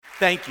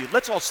Thank you.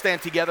 Let's all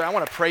stand together. I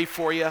want to pray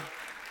for you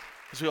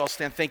as we all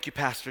stand. Thank you,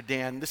 Pastor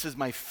Dan. This is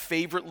my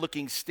favorite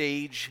looking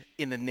stage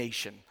in the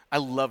nation. I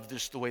love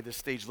the way this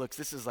stage looks.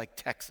 This is like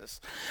Texas.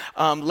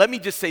 Let me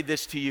just say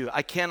this to you.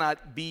 I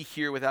cannot be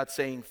here without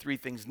saying three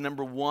things.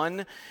 Number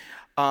one,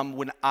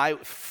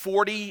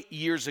 40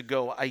 years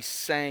ago, I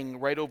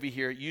sang right over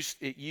here.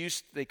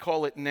 They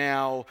call it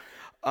now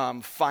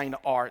fine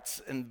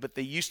arts, but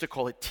they used to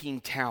call it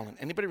teen talent.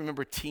 Anybody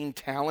remember teen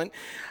talent?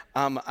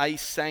 I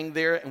sang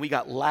there, and we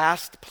got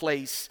last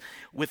place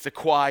with the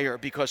choir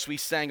because we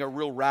sang a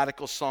real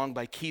radical song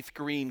by Keith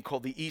Green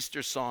called the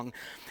Easter Song,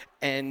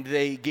 and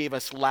they gave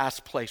us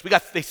last place.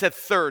 They said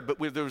third, but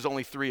there was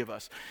only three of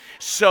us.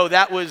 So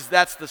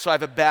so I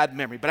have a bad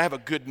memory, but I have a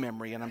good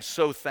memory, and I'm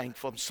so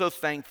thankful. I'm so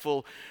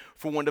thankful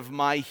for one of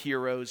my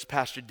heroes,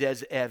 Pastor Des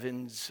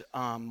Evans.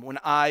 When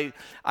I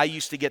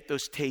used to get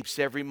those tapes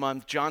every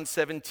month, John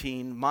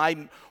 17,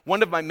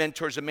 one of my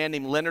mentors, a man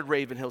named Leonard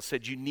Ravenhill,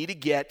 said, you need to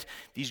get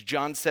these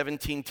John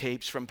 17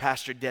 tapes from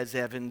Pastor Des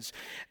Evans.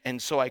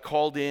 And so I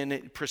called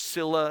in.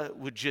 Priscilla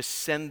would just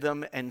send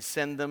them,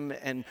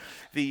 and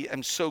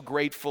I'm so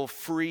grateful.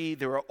 Free,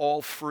 they were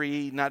all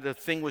free. Not a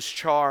thing was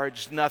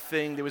charged,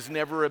 nothing. There was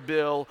never a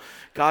bill.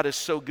 God is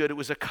so good. It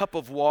was a cup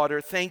of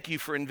water. Thank you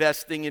for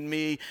investing in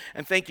me,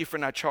 and thank you for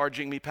not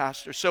charging me,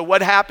 Pastor. So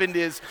what happened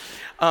is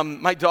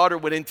my daughter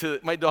went into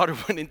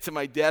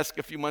my desk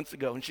a few months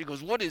ago, and she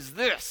goes, what is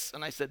this?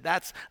 And I said,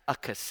 that's a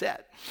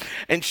cassette.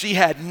 And she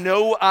had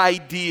no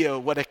idea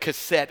what a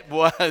cassette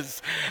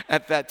was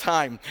at that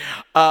time.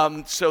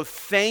 So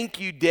thank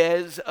you,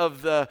 Des.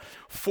 Of the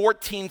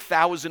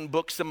 14,000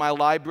 books in my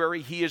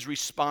library, he is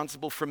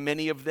responsible for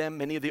many of them.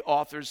 Many of the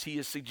authors he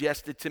has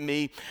suggested to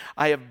me,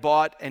 I have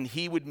bought, and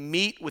he would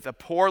meet with a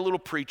poor little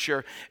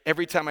preacher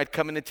every time I'd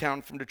come into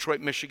town from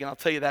Detroit, Michigan. I'll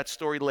tell you that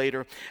story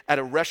later. At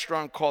a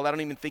restaurant called, I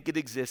don't even think it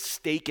exists,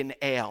 Steak and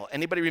Ale.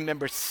 Anybody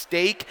remember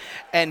Steak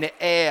and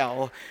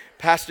Ale?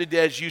 Pastor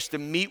Des used to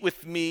meet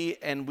with me,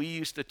 and we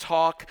used to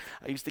talk.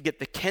 I used to get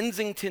the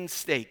Kensington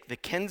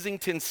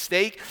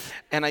steak,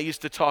 and I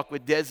used to talk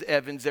with Des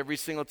Evans every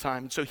single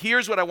time. So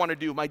here's what I want to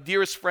do. My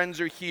dearest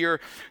friends are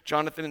here,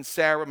 Jonathan and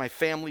Sarah. My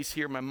family's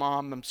here, my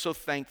mom. I'm so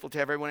thankful to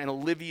everyone. And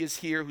Olivia's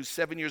here, who's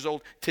 7 years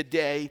old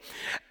today.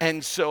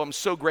 And so I'm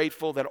so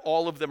grateful that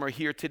all of them are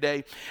here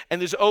today.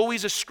 And there's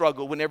always a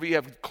struggle whenever you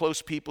have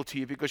close people to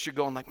you, because you're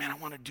going like, man, I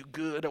want to do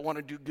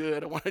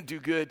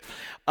good.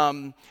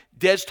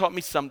 Des taught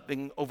me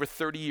something over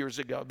 30 years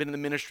ago. I've been in the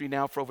ministry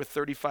now for over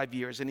 35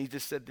 years, and he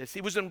just said this. He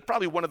was in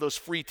probably one of those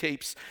free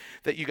tapes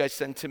that you guys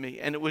sent to me,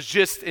 and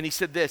he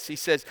said this. He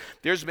says,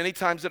 there's many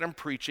times that I'm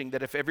preaching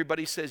that if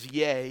everybody says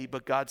yay,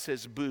 but God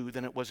says boo,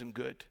 then it wasn't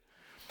good.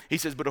 He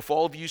says, but if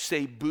all of you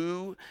say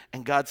boo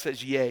and God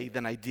says yay,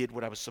 then I did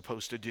what I was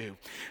supposed to do.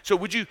 So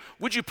would you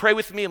pray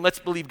with me, and let's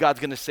believe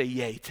God's going to say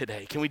yay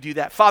today. Can we do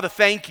that? Father,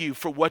 thank you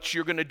for what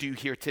you're going to do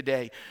here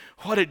today.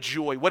 What a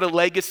joy, what a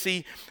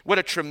legacy, what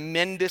a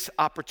tremendous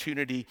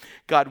opportunity,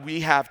 God, we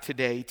have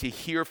today to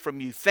hear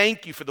from you.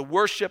 Thank you for the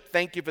worship.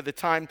 Thank you for the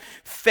time.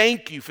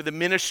 Thank you for the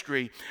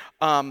ministry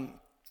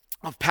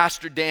of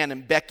Pastor Dan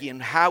and Becky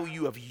and how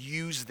you have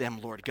used them,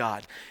 Lord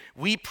God.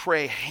 We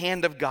pray,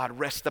 hand of God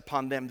rest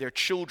upon them, their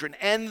children,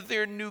 and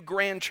their new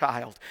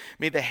grandchild.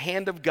 May the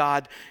hand of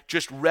God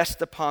just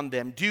rest upon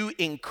them. Do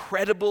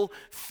incredible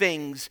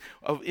things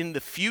in the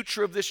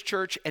future of this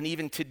church and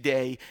even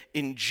today,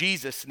 in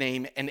Jesus'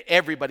 name. And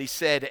everybody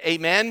said,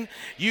 amen.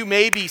 You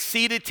may be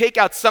seated. Take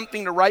out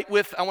something to write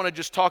with. I want to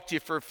just talk to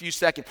you for a few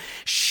seconds.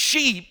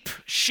 Sheep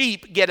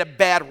get a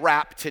bad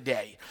rap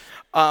today.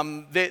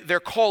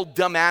 They're called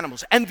dumb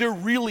animals, and they're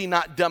really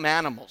not dumb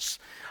animals.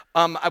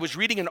 I was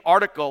reading an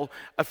article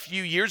a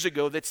few years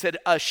ago that said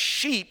a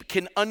sheep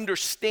can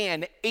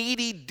understand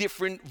 80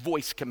 different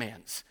voice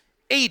commands.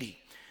 80.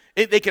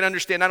 They can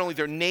understand not only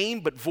their name,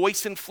 but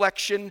voice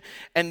inflection,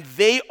 and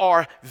they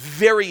are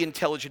very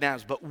intelligent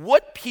animals. But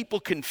what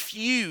people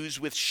confuse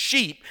with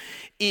sheep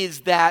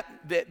is that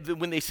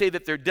when they say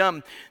that they're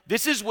dumb,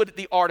 this is what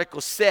the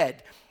article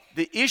said.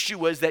 The issue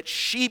was that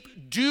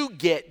sheep do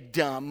get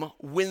dumb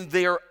when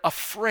they're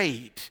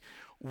afraid.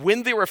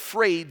 When they're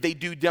afraid, they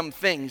do dumb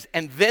things.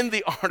 And then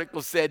the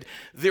article said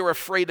they're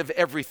afraid of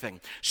everything.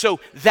 So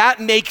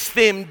that makes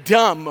them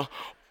dumb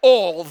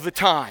all the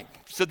time.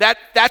 So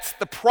that's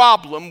the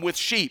problem with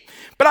sheep.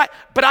 But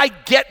I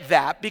get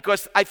that,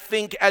 because I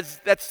think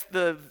that's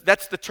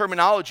the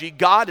terminology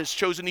God has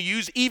chosen to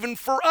use even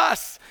for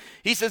us.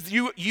 He says,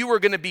 you are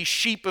going to be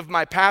sheep of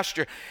my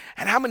pasture.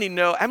 And how many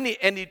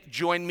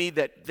join me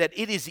that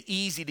it is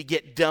easy to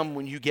get dumb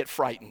when you get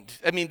frightened?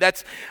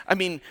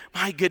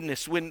 My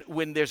goodness,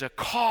 when there's a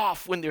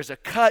cough, when there's a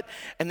cut,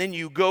 and then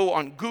you go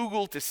on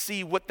Google to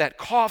see what that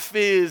cough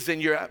is,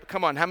 and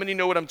come on, how many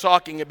know what I'm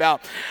talking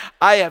about?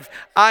 I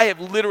have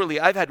literally,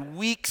 I've had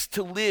weeks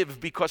to live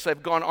because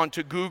I've gone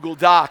onto Google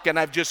Doc and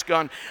I've just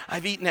gone,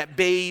 I've eaten at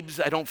Babes,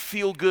 I don't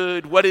feel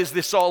good, what is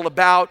this all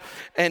about?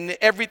 And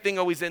everything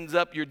always ends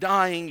up, you're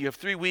dying, you have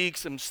 3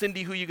 weeks, I'm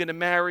Cindy, who are you going to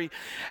marry?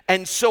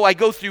 And so I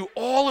go through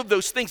all of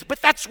those things,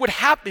 but that's what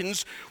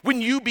happens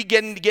when you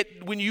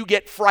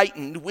get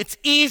frightened. It's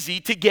easy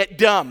to get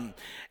dumb.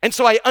 And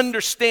so I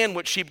understand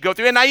what sheep go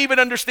through, and I even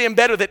understand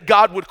better that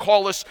God would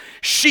call us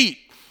sheep.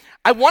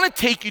 I want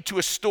to take you to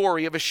a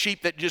story of a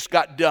sheep that just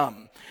got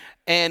dumb.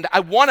 And I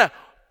want to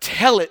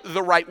tell it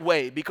the right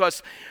way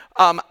because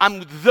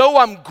though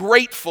I'm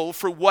grateful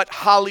for what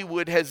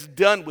Hollywood has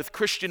done with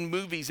Christian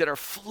movies that are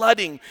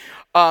flooding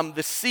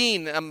the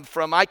scene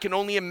from I Can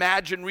Only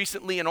Imagine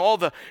recently and all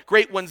the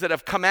great ones that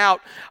have come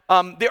out,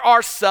 there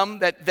are some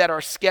that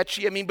are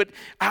sketchy. But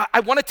I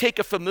want to take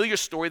a familiar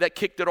story that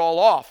kicked it all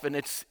off, and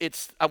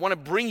I want to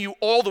bring you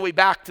all the way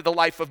back to the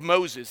life of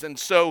Moses. And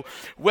so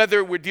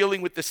whether we're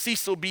dealing with the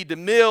Cecil B.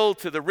 DeMille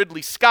to the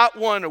Ridley Scott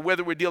one, or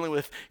whether we're dealing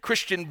with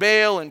Christian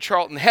Bale and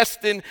Charlton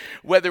Heston,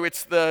 whether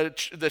it's the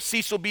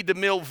Cecil B.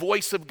 DeMille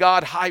voice of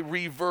God, high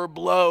reverb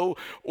low,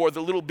 or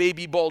the little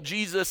baby ball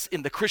Jesus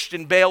in the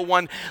Christian Bale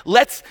one,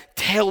 let's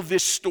tell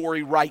this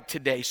story right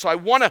today. So I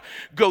want to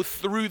go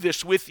through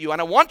this with you,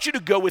 and I want you to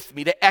go with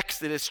me to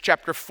Exodus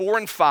chapter 4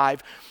 and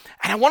 5,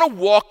 and I want to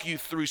walk you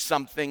through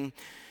something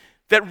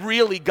that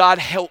really God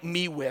helped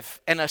me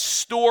with, and a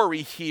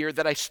story here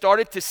that I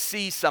started to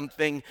see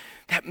something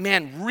that,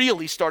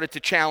 really started to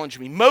challenge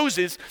me.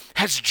 Moses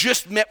has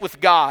just met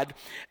with God,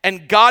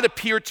 and God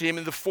appeared to him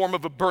in the form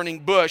of a burning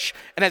bush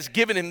and has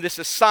given him this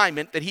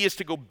assignment that he is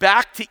to go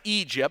back to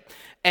Egypt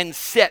and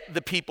set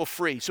the people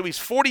free. So he's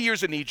 40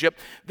 years in Egypt,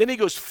 then he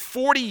goes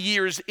 40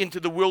 years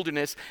into the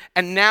wilderness,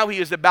 and now he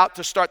is about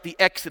to start the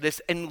Exodus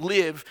and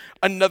live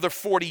another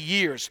 40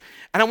 years.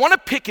 And I want to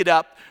pick it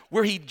up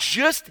where he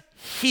just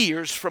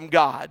hears from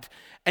God,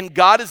 and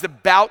God is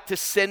about to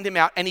send him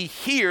out, and he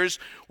hears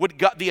what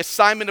God, the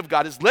assignment of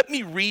God is. Let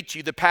me read to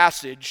you the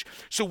passage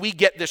so we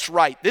get this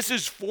right. This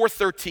is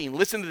 4:13.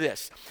 Listen to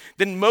this.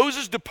 Then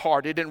Moses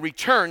departed and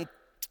returned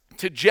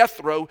to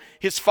Jethro,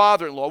 his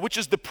father-in-law, which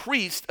is the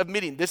priest of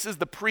Midian. This is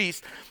the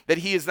priest that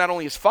he is not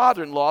only his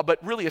father-in-law,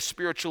 but really a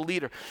spiritual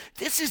leader.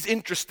 This is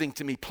interesting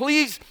to me.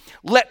 Please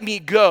let me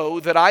go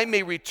that I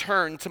may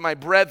return to my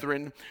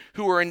brethren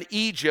who are in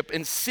Egypt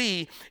and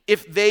see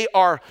if they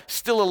are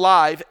still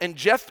alive. And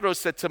Jethro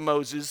said to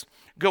Moses,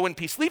 go in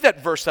peace. Leave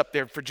that verse up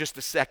there for just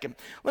a second.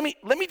 Let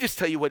me just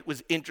tell you what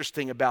was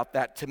interesting about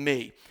that to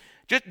me.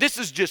 This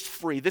is just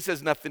free. This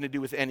has nothing to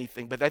do with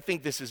anything, but I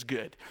think this is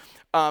good.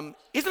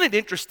 Isn't it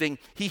interesting?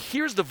 He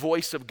hears the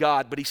voice of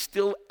God, but he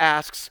still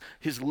asks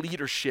his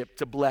leadership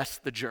to bless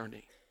the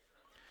journey.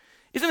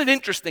 Isn't it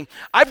interesting?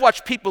 I've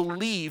watched people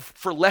leave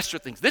for lesser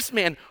things. This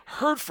man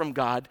heard from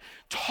God,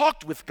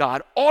 talked with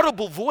God,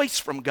 audible voice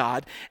from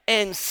God,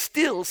 and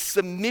still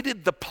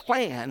submitted the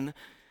plan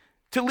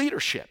to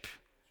leadership.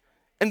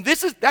 And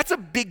that's a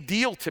big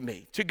deal to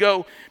me, to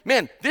go,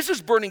 this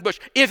is burning bush.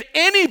 If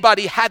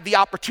anybody had the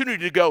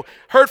opportunity to go,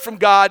 heard from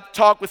God,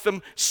 talked with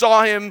him,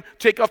 saw him,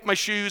 take off my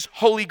shoes,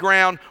 holy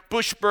ground,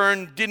 bush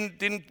burn,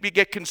 didn't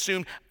get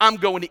consumed, I'm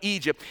going to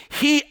Egypt.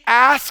 He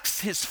asks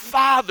his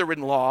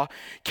father-in-law,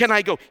 can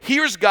I go?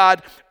 Hears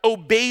God,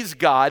 obeys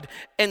God,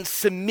 and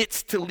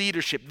submits to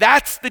leadership.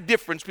 That's the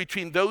difference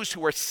between those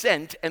who are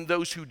sent and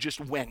those who just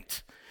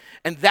went.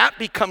 And that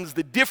becomes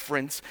the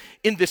difference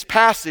in this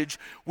passage,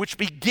 which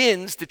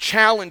begins to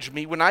challenge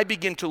me when I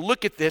begin to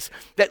look at this,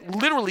 that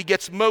literally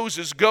gets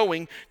Moses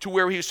going to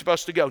where he was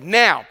supposed to go.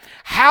 Now,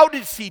 how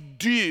does he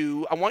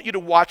do? I want you to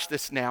watch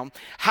this now.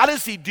 How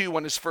does he do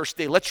on his first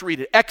day? Let's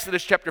read it.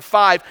 Exodus chapter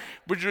 5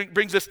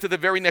 brings us to the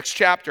very next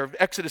chapter of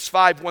Exodus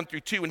 5, 1 through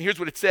 2. And here's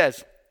what it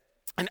says.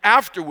 And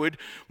afterward,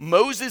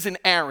 Moses and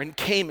Aaron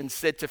came and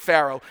said to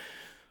Pharaoh,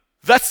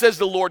 thus says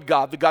the Lord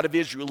God, the God of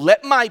Israel,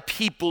 let my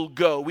people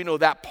go, we know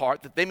that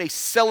part, that they may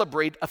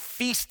celebrate a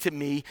feast to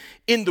me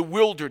in the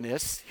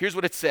wilderness. Here's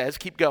what it says,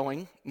 keep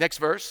going, next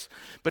verse.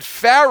 But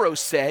Pharaoh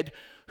said,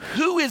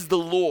 who is the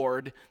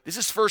Lord, this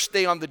is first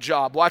day on the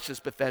job, watch this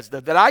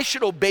Bethesda, that I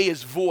should obey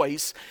his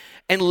voice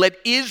and let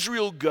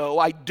Israel go?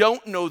 I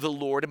don't know the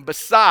Lord, and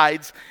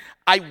besides,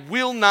 I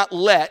will not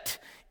let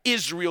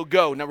Israel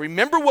go. Now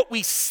remember what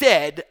we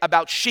said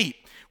about sheep.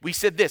 We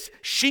said this,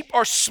 sheep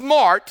are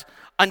smart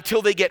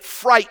until they get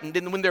frightened,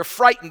 and when they're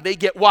frightened, they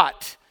get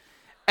what?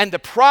 And the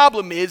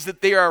problem is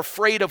that they are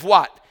afraid of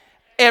what?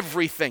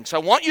 Everything. So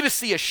I want you to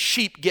see a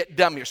sheep get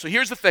dumb here. So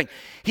here's the thing.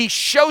 He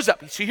shows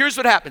up. So here's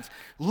what happens.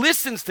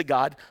 Listens to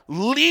God.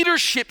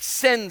 Leadership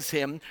sends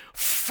him.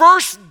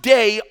 First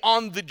day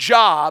on the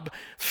job,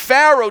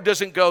 Pharaoh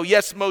doesn't go,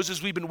 yes,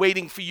 Moses, we've been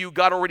waiting for you.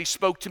 God already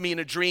spoke to me in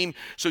a dream,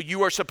 so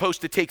you are supposed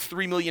to take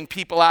 3 million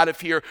people out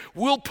of here.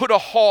 We'll put a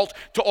halt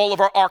to all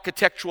of our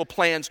architectural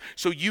plans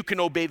so you can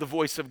obey the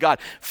voice of God.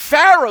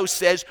 Pharaoh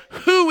says,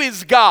 who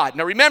is God?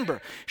 Now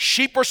remember,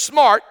 sheep are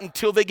smart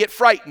until they get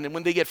frightened, and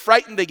when they get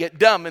frightened, they get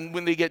dumb. dumb. And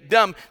when they get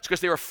dumb, it's because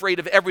they're afraid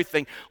of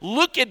everything.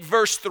 Look at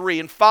verse 3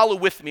 and follow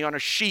with me on a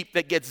sheep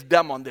that gets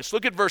dumb on this.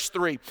 Look at verse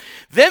 3.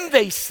 Then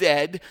they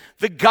said,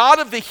 the God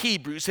of the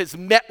Hebrews has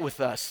met with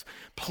us.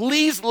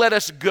 Please let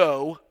us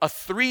go a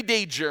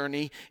 3-day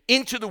journey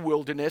into the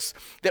wilderness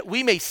that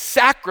we may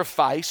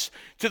sacrifice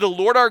to the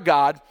Lord our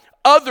God.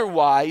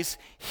 Otherwise,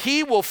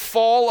 he will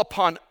fall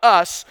upon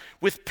us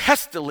with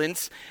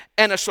pestilence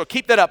and a sword.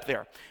 Keep that up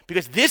there,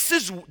 because this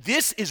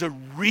is a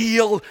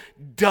real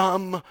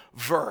dumb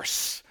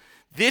verse.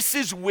 This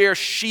is where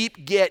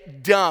sheep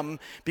get dumb,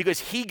 because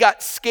he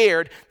got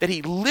scared that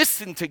he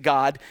listened to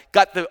God,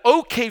 got the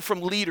okay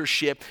from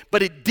leadership,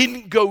 but it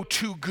didn't go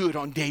too good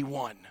on day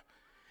one.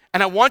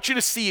 And I want you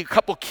to see a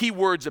couple key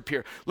words up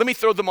here. Let me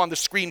throw them on the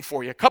screen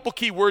for you. A couple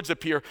key words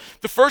up here.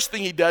 The first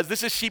thing he does,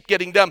 this is sheep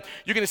getting dumb.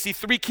 You're going to see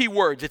 3 key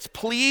words. It's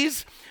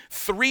please,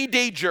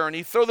 3-day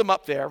journey. Throw them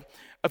up there.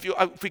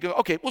 If we go,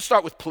 okay, we'll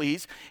start with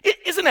please.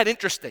 Isn't that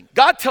interesting?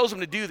 God tells him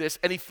to do this,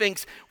 and he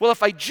thinks, well,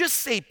 if I just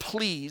say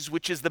please,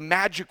 which is the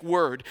magic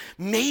word,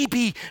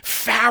 maybe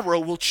Pharaoh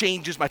will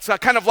change his mind. It's not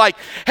kind of like,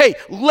 hey,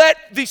 let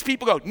these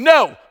people go.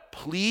 No,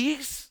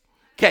 please?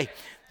 Okay,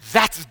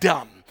 that's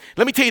dumb.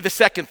 Let me tell you the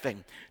second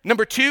thing.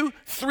 Number 2,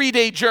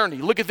 3-day journey.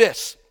 Look at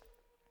this.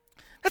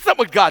 That's not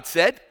what God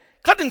said.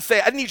 God didn't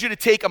say, I need you to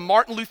take a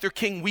Martin Luther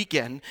King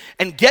weekend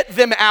and get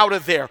them out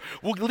of there.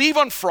 We'll leave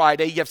on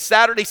Friday. You have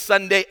Saturday,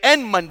 Sunday,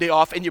 and Monday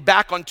off, and you're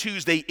back on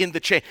Tuesday in the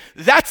chain.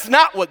 That's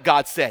not what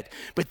God said.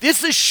 But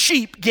this is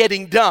sheep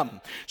getting dumb.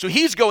 So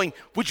he's going,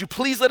 would you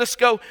please let us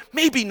go?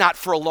 Maybe not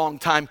for a long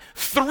time.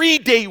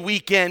 3-day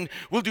weekend.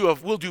 We'll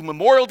do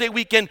Memorial Day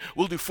weekend.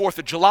 We'll do 4th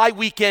of July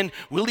weekend.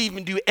 We'll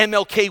even do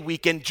MLK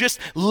weekend. Just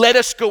let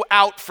us go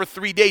out for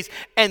 3 days.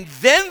 And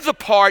then the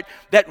part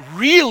that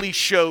really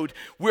showed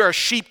where a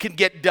sheep can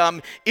get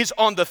dumb is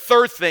on the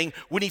third thing,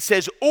 when he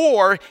says,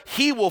 or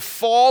he will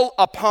fall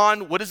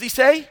upon, what does he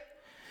say?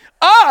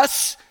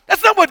 Us.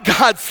 That's not what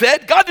God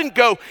said. God didn't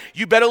go,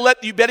 you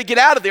better get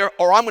out of there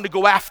or I'm going to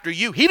go after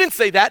you. He didn't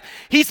say that.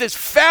 He says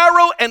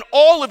Pharaoh and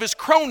all of his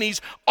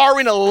cronies are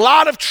in a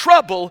lot of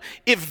trouble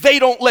if they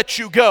don't let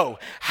you go.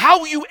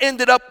 How you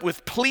ended up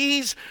with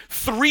please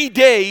 3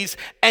 days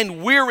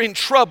and we're in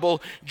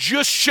trouble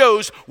just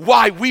shows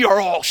why we are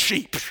all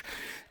sheep.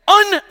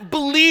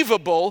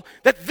 Unbelievable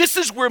that this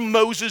is where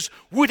Moses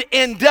would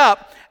end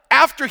up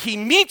after he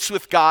meets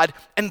with God,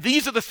 and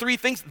these are the 3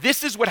 things.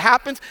 This is what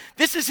happens.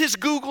 This is his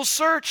Google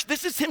search.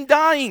 This is him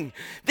dying.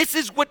 This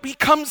is what he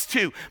comes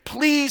to.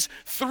 Please,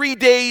 3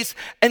 days,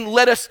 and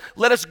let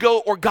us go,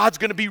 or God's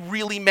going to be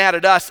really mad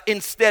at us.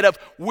 Instead of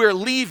we're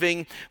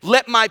leaving,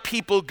 let my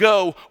people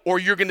go, or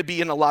you're going to be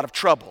in a lot of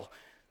trouble.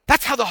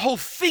 That's how the whole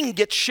thing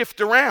gets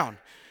shifted around.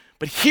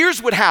 But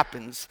here's what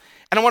happens.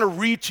 And I want to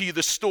read to you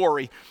the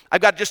story.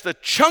 I've got just a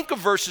chunk of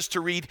verses to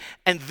read,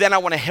 and then I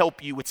want to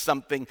help you with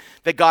something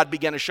that God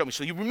began to show me.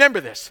 So you remember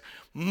this.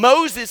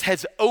 Moses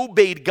has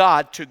obeyed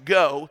God to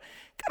go.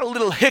 Got a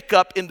little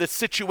hiccup in the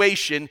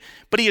situation,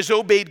 but he has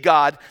obeyed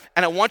God.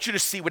 And I want you to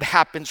see what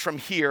happens from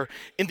here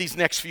in these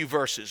next few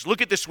verses.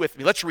 Look at this with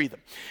me. Let's read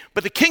them.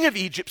 But the king of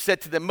Egypt said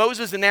to them,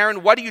 Moses and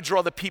Aaron, why do you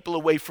draw the people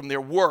away from their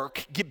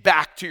work? Get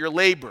back to your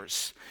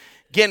labors.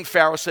 Again,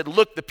 Pharaoh said,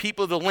 look, the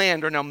people of the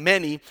land are now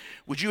many.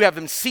 Would you have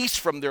them cease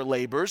from their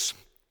labors?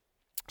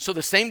 So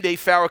the same day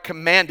Pharaoh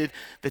commanded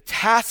the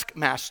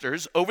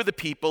taskmasters over the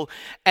people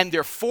and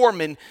their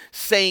foremen,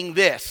 saying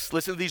this.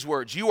 Listen to these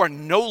words. You are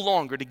no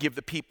longer to give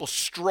the people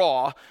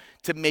straw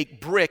to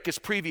make brick as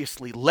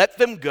previously. Let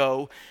them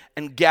go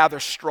and gather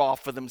straw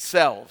for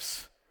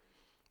themselves.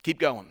 Keep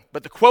going.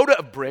 But the quota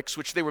of bricks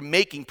which they were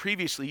making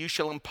previously, you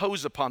shall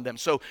impose upon them.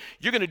 So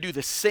you're going to do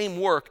the same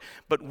work,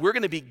 but we're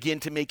going to begin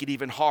to make it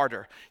even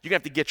harder. You're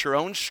going to have to get your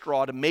own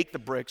straw to make the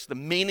bricks, the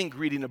main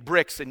ingredient of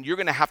bricks, and you're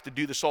going to have to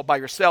do this all by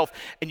yourself,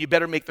 and you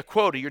better make the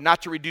quota. You're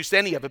not to reduce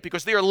any of it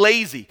because they are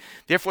lazy.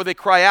 Therefore they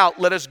cry out,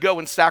 let us go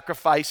and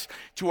sacrifice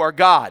to our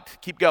God.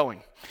 Keep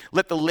going.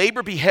 Let the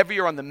labor be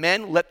heavier on the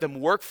men. Let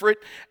them work for it.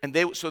 And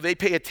so they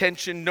pay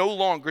attention no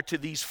longer to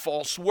these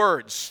false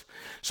words.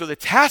 So the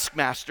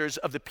taskmasters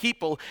of the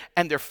people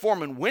and their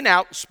foremen went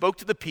out and spoke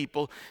to the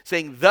people,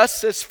 saying, thus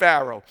says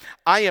Pharaoh,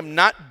 I am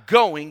not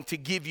going to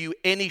give you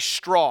any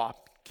straw.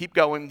 Keep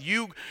going.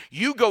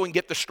 You go and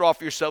get the straw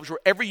for yourselves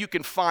wherever you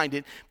can find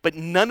it, but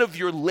none of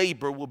your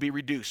labor will be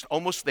reduced.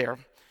 Almost there.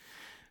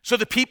 So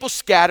the people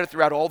scattered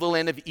throughout all the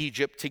land of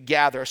Egypt to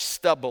gather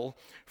stubble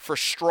for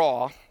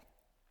straw.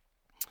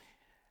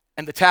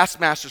 And the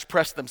taskmasters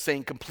pressed them,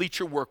 saying, complete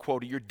your work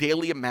quota, your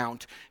daily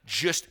amount,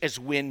 just as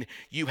when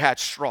you had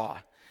straw.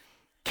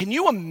 Can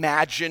you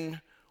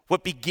imagine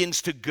what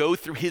begins to go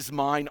through his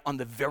mind on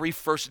the very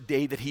first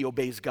day that he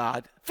obeys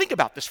God? Think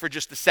about this for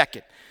just a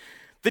second.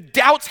 The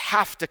doubts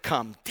have to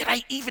come. Did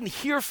I even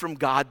hear from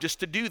God just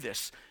to do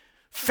this?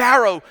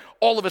 Pharaoh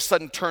all of a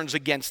sudden turns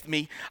against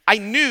me. I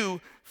knew,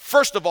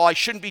 first of all, I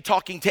shouldn't be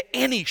talking to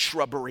any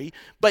shrubbery,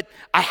 but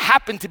I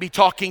happened to be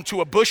talking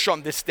to a bush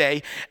on this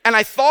day. And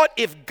I thought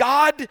if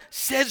God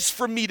says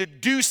for me to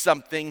do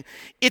something,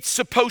 it's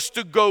supposed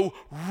to go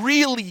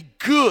really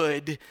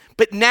good,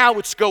 but now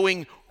it's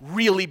going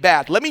really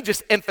bad. Let me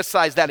just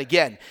emphasize that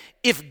again.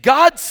 If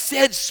God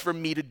says for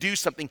me to do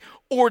something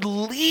or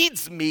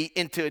leads me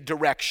into a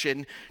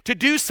direction to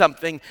do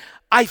something,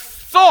 I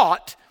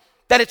thought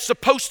that it's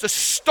supposed to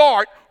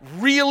start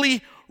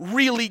really,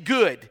 really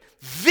good.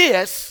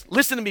 This,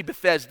 listen to me,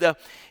 Bethesda,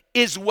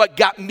 is what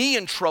got me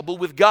in trouble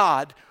with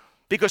God,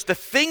 because the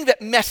thing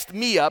that messed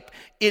me up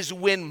is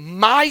when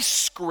my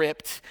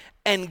script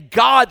and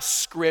God's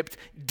script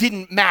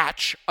didn't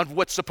match on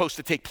what's supposed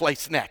to take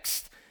place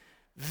next.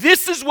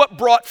 This is what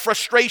brought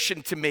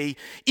frustration to me,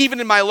 even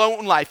in my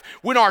own life,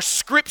 when our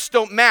scripts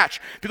don't match.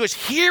 Because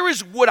here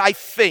is what I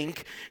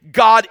think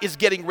God is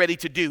getting ready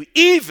to do.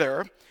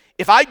 Either,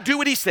 if I do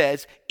what he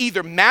says,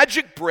 either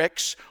magic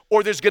bricks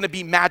or there's going to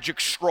be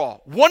magic straw.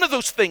 One of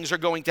those things are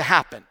going to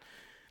happen.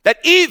 That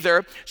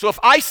either, so if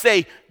I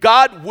say,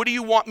 God, what do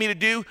you want me to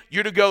do?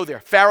 You're to go there.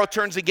 Pharaoh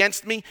turns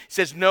against me,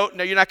 says, no,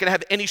 you're not going to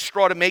have any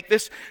straw to make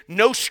this.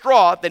 No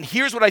straw, then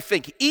here's what I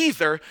think.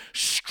 Either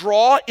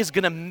straw is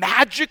going to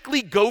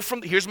magically go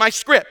from, here's my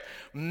script,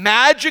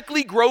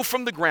 magically grow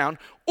from the ground,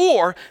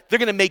 or they're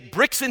going to make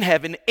bricks in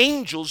heaven,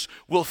 angels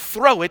will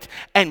throw it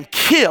and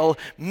kill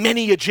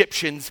many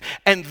Egyptians,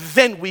 and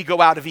then we go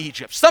out of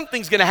Egypt.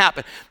 Something's going to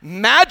happen.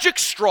 Magic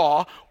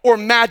straw or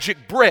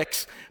magic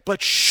bricks,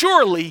 but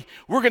surely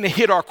we're going to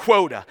hit our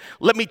quota.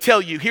 Let me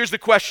tell you, here's the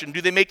question. Do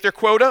they make their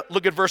quota?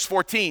 Look at verse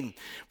 14.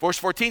 Verse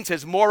 14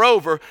 says,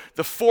 moreover,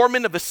 the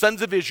foremen of the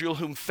sons of Israel,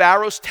 whom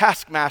Pharaoh's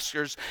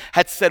taskmasters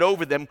had set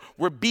over them,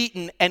 were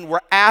beaten and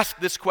were asked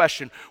this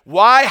question: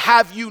 why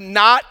have you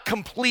not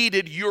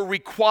completed your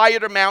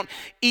required amount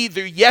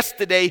either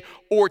yesterday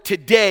or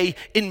today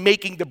in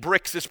making the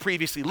bricks as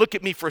previously? Look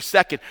at me for a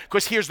second,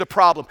 because here's the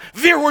problem.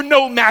 There were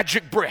no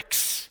magic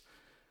bricks.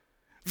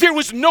 There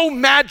was no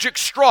magic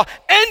straw,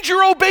 and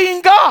you're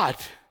obeying God.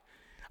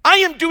 I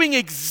am doing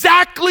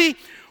exactly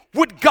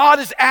what God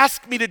has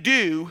asked me to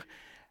do,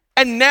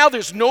 and now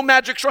there's no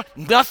magic straw,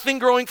 nothing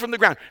growing from the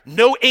ground,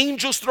 no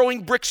angels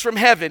throwing bricks from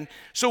heaven.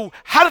 So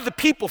how do the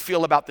people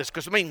feel about this?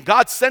 Because,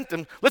 God sent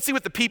them. Let's see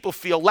what the people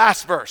feel.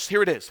 Last verse,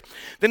 here it is.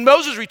 Then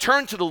Moses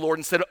returned to the Lord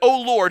and said,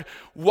 "O Lord,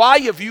 why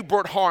have you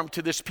brought harm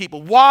to this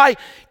people? Why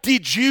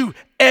did you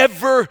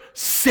ever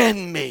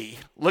send me?"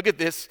 Look at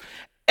this.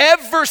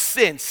 Ever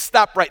since,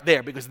 stop right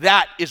there because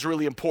that is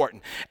really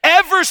important.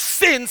 Ever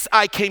since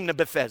I came to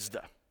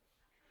Bethesda,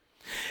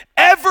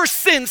 ever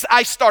since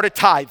I started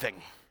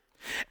tithing,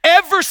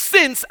 ever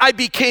since I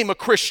became a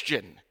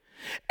Christian,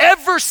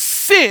 ever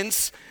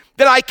since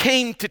that I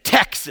came to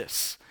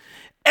Texas,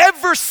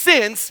 ever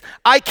since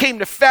I came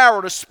to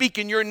Pharaoh to speak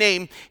in your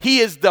name, he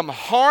has done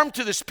harm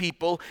to this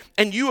people,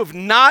 and you have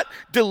not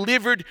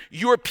delivered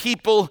your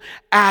people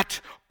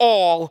at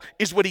all,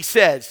 is what he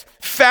says.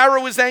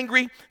 Pharaoh is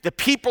angry, the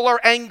people are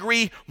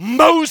angry,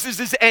 Moses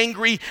is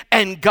angry,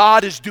 and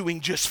God is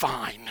doing just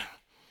fine.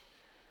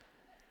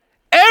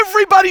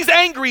 Everybody's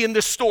angry in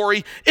this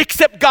story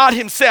except God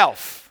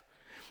himself.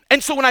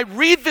 And so when I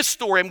read this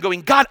story, I'm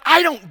going, God,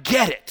 I don't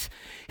get it.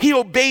 He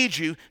obeyed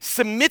you,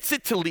 submits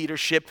it to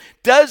leadership,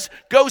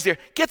 goes there,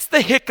 gets the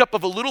hiccup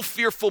of a little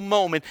fearful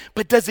moment,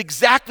 but does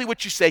exactly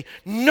what you say.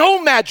 No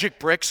magic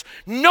bricks,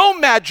 no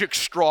magic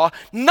straw,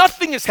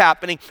 nothing is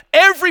happening.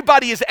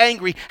 Everybody is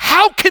angry.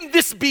 How can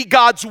this be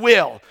God's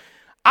will?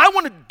 I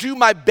want to do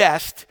my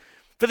best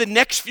for the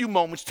next few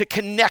moments to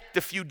connect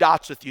a few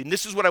dots with you. And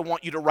this is what I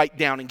want you to write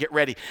down and get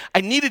ready.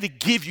 I needed to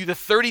give you the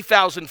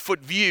 30,000-foot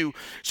view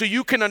so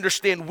you can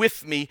understand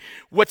with me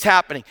what's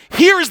happening.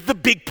 Here's the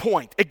big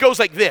point. It goes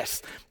like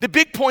this. The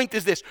big point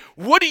is this.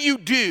 What do you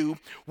do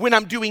when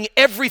I'm doing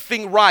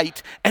everything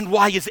right, and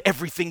why is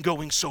everything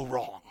going so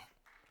wrong?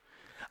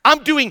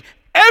 I'm doing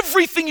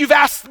everything you've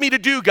asked me to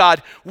do,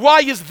 God. Why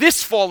is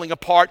this falling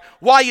apart?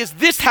 Why is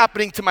this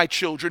happening to my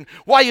children?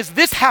 Why is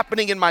this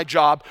happening in my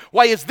job?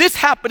 Why is this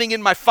happening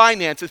in my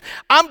finances?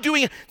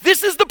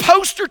 This is the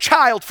poster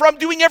child for I'm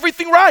doing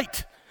everything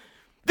right.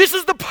 This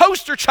is the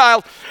poster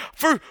child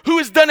for who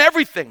has done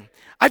everything.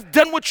 I've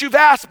done what you've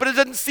asked, but it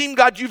doesn't seem,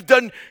 God, you've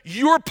done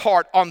your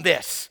part on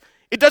this.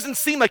 It doesn't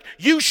seem like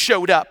you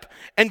showed up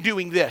and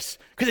doing this.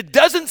 Because it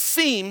doesn't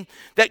seem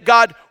that,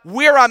 God,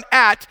 where I'm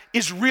at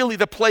is really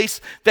the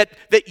place that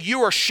you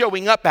are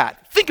showing up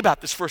at. Think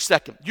about this for a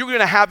second. You're going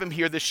to have him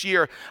here this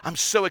year. I'm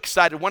so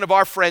excited. One of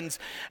our friends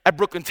at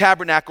Brooklyn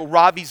Tabernacle,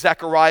 Ravi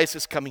Zacharias,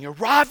 is coming here.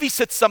 Ravi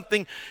said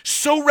something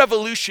so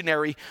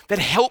revolutionary that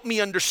helped me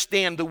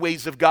understand the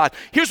ways of God.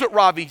 Here's what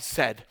Ravi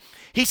said.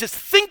 He says,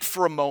 think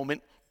for a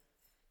moment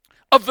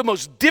of the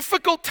most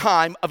difficult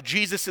time of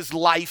Jesus'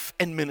 life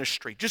and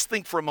ministry. Just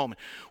think for a moment.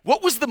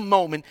 What was the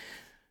moment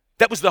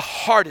that was the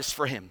hardest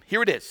for him?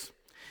 Here it is.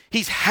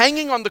 He's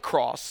hanging on the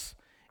cross,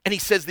 and he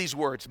says these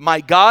words,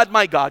 my God,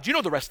 you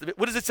know the rest of it.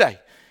 What does it say?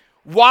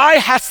 Why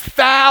hast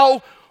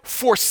thou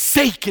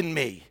forsaken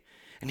me?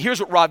 And here's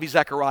what Ravi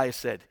Zacharias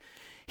said.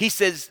 He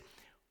says,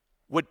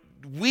 what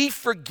we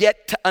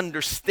forget to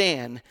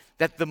understand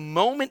that the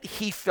moment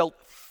he felt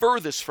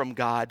furthest from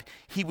God,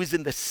 he was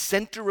in the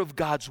center of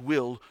God's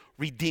will,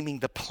 redeeming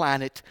the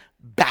planet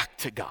back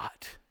to God.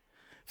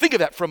 Think of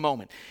that for a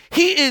moment.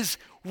 He is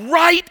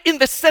right in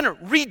the center.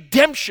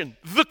 Redemption,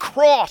 the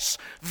cross,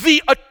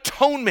 the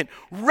atonement,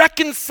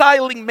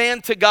 reconciling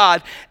man to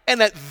God.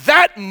 And at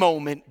that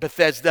moment,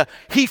 Bethesda,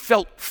 he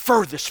felt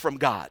furthest from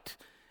God.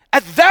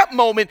 At that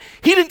moment,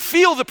 he didn't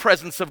feel the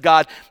presence of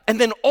God.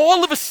 And then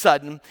all of a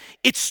sudden,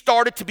 it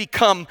started to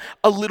become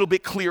a little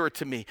bit clearer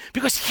to me.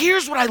 Because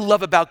here's what I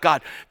love about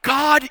God.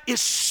 God is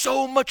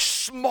so much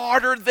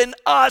smarter than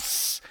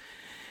us.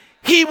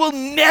 He will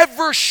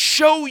never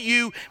show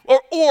you,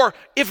 or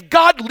if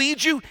God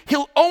leads you,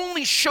 he'll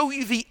only show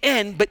you the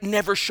end, but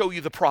never show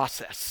you the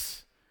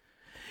process.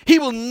 He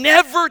will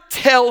never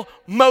tell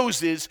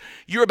Moses,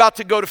 you're about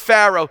to go to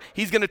Pharaoh.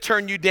 He's going to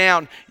turn you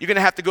down. You're going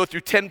to have to go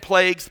through 10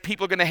 plagues.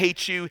 People are going to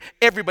hate you.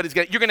 You're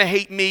going to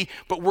hate me,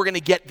 but we're going to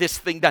get this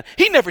thing done.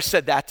 He never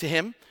said that to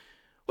him.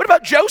 What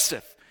about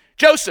Joseph?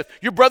 Joseph,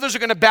 your brothers are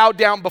going to bow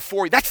down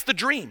before you. That's the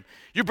dream.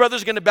 Your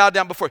brothers are going to bow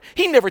down before you.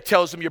 He never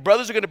tells them your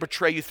brothers are going to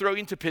betray you, throw you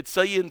into pits,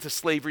 sell you into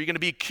slavery. You're going to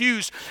be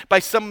accused by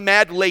some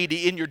mad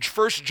lady in your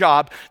first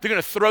job. They're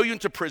going to throw you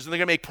into prison. They're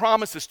going to make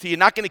promises to you. You're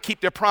not going to keep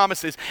their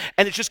promises.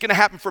 And it's just going to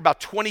happen for about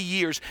 20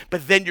 years,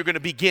 but then you're going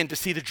to begin to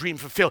see the dream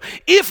fulfilled.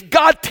 If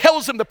God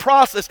tells them the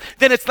process,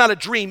 then it's not a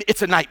dream,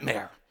 it's a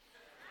nightmare.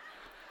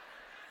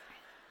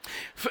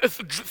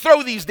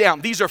 Throw these down.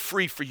 These are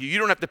free for you. You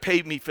don't have to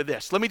pay me for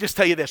this. Let me just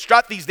tell you this.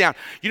 Jot these down.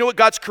 You know what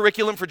God's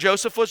curriculum for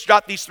Joseph was?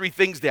 Jot these 3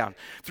 things down.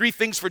 3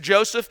 things for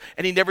Joseph,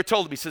 and he never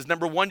told him. He says,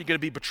 number 1, you're going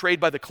to be betrayed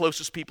by the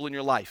closest people in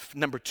your life.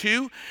 Number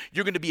 2,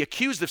 you're going to be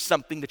accused of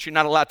something that you're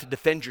not allowed to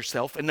defend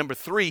yourself. And number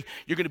 3,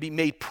 you're going to be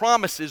made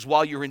promises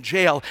while you're in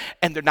jail,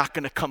 and they're not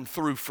going to come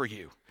through for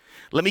you.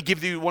 Let me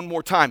give you one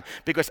more time,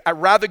 because I'd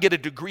rather get a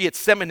degree at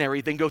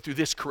seminary than go through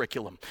this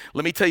curriculum.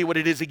 Let me tell you what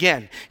it is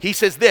again. He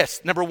says this,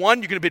 number 1,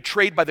 you're going to be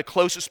betrayed by the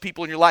closest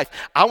people in your life.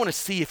 I want to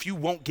see if you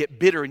won't get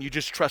bitter and you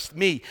just trust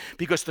me,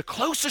 because the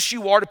closest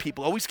you are to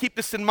people, always keep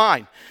this in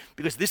mind,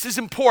 because this is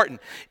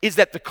important, is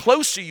that the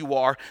closer you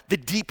are, the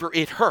deeper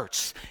it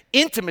hurts.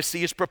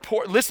 Intimacy is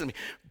listen to me.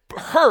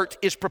 Hurt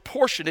is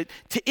proportionate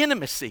to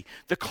intimacy.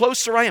 The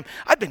closer I am.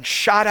 I've been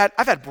shot at.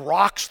 I've had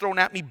rocks thrown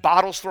at me,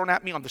 bottles thrown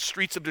at me on the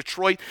streets of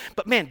Detroit.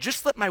 But man,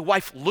 just let my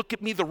wife look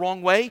at me the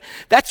wrong way.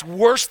 That's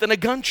worse than a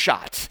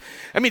gunshot.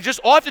 I mean,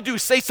 just all I have to do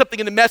is say something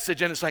in the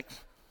message and it's like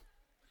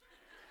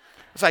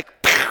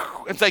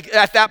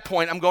at that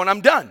point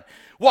I'm done.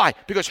 Why?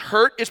 Because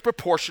hurt is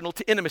proportional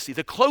to intimacy.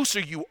 The closer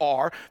you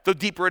are, the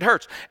deeper it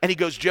hurts. And he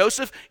goes,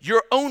 Joseph,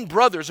 your own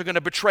brothers are going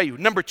to betray you.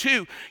 Number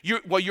 2,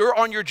 while you're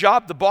on your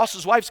job, the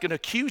boss's wife's going to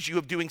accuse you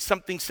of doing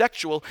something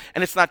sexual,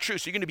 and it's not true.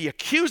 So you're going to be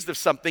accused of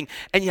something,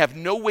 and you have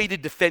no way to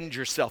defend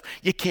yourself.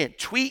 You can't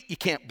tweet, you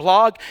can't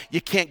blog,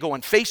 you can't go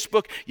on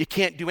Facebook, you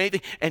can't do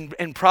anything,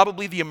 and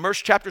probably the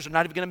immersed chapters are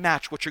not even going to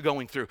match what you're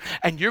going through.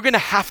 And you're going to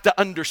have to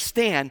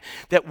understand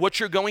that what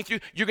you're going through,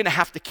 you're going to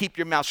have to keep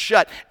your mouth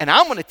shut. And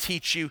I'm going to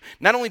teach you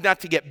not only not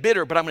to get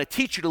bitter, but I'm going to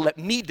teach you to let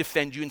me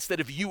defend you instead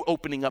of you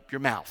opening up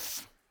your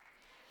mouth.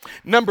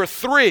 Number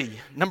three,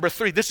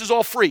 this is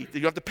all free.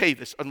 You don't have to pay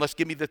this unless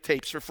give me the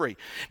tapes for free.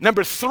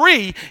 Number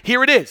 3,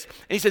 here it is.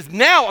 And he says,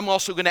 now I'm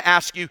also going to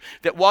ask you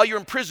that while you're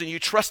in prison, you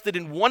trusted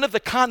in one of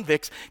the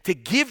convicts to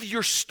give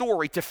your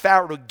story to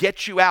Pharaoh to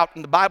get you out.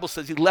 And the Bible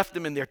says he left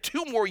him in there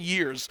 2 more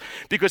years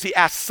because he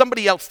asked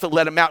somebody else to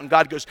let him out. And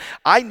God goes,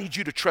 I need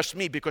you to trust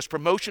me because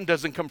promotion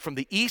doesn't come from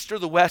the east or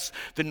the west,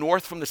 the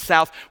north from the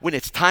south. When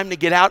it's time to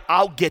get out,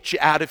 I'll get you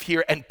out of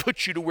here and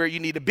put you to where you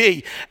need to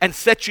be and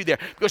set you there.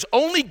 Because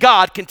only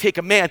God can take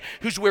a man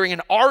who's wearing an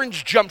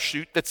orange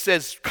jumpsuit that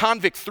says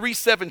convict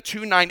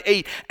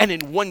 37298 and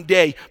in one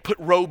day put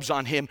robes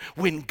on him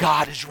when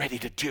God is ready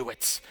to do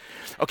it.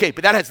 Okay,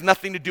 but that has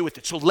nothing to do with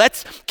it. So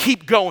let's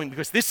keep going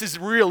because this is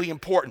really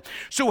important.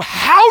 So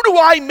how do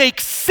I make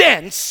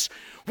sense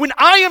when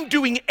I am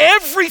doing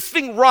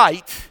everything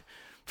right,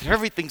 but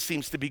everything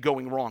seems to be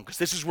going wrong? Because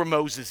this is where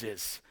Moses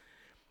is.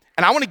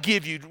 And I want to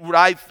give you what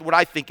I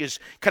think is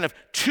kind of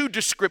 2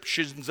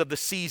 descriptions of the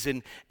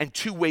season and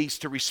 2 ways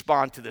to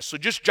respond to this. So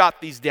just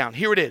jot these down.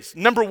 Here it is.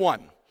 Number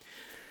 1,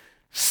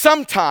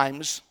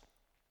 sometimes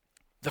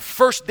the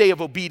first day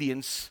of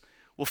obedience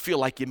will feel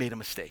like you made a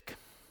mistake.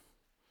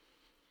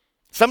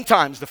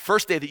 Sometimes the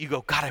first day that you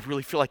go, God, I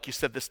really feel like you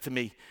said this to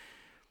me,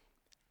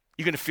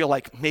 you're going to feel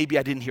like maybe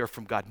I didn't hear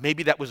from God.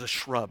 Maybe that was a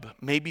shrub.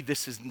 Maybe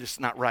this is just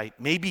not right.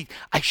 Maybe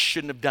I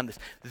shouldn't have done this.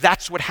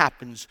 That's what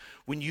happens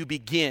when you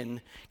begin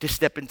to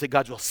step into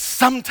God's will.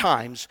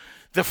 Sometimes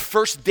the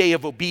first day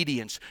of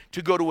obedience,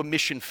 to go to a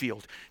mission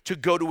field, to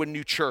go to a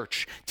new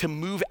church, to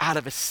move out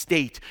of a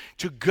state,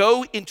 to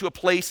go into a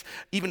place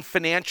even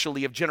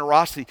financially of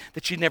generosity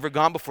that you've never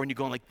gone before, and you're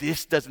going like,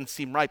 this doesn't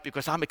seem right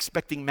because I'm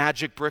expecting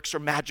magic bricks or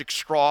magic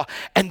straw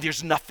and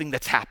there's nothing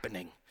that's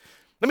happening.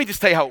 Let me just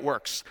tell you how it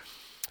works.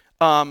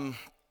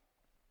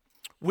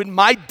 When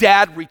my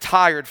dad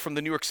retired from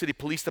the New York City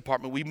Police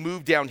Department, we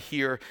moved down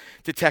here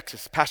to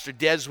Texas. Pastor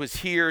Des was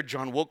here.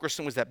 John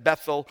Wilkerson was at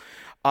Bethel.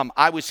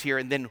 I was here.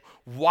 And then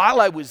while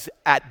I was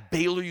at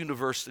Baylor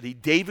University,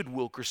 David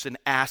Wilkerson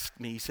asked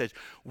me, he said,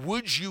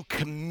 would you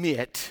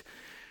commit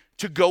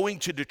to going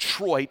to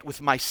Detroit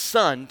with my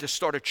son to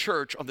start a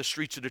church on the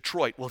streets of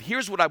Detroit? Well,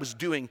 here's what I was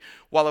doing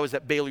while I was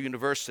at Baylor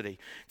University.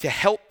 To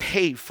help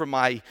pay for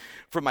my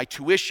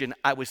tuition,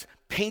 I was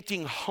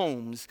painting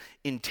homes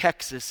in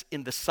Texas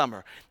in the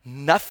summer.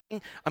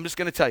 Nothing, I'm just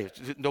going to tell you,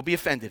 don't be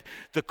offended.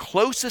 The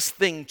closest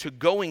thing to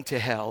going to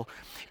hell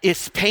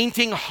is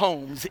painting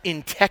homes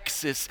in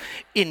Texas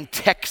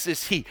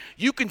heat.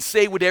 You can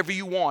say whatever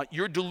you want.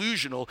 You're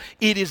delusional.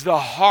 It is the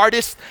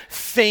hardest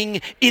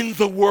thing in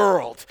the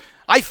world.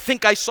 I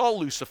think I saw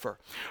Lucifer.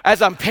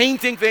 As I'm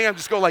painting things, I'm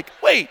just going like,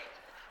 wait,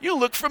 you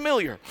look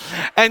familiar.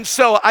 And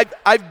so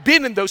I've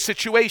been in those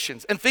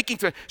situations and thinking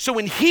so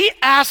when he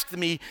asked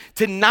me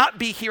to not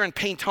be here and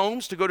paint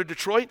homes, to go to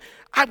Detroit,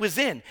 I was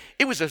in.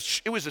 It was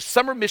a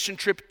summer mission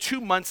trip, 2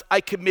 months. I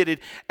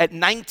committed at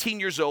 19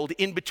 years old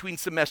in between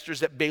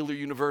semesters at Baylor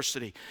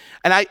University.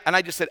 And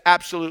I just said,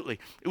 absolutely.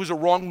 It was a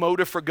wrong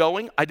motive for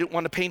going. I didn't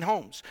want to paint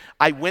homes.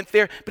 I went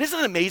there. But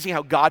isn't it amazing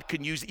how God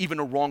can use even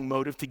a wrong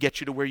motive to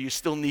get you to where you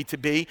still need to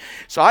be?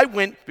 So I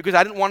went because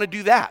I didn't want to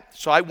do that.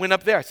 So I went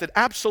up there. I said,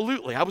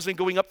 absolutely. I wasn't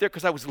going up there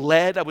because I was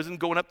led. I wasn't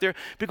going up there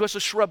because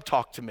a shrub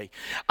talked to me.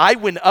 I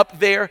went up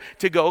there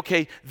to go,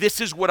 okay, this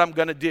is what I'm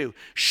going to do.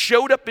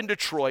 Showed up in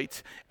Detroit.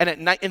 And at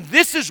night, and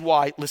this is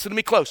why, listen to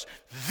me close,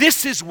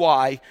 this is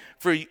why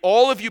for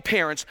all of you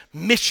parents,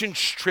 mission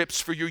trips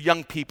for your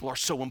young people are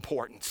so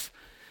important.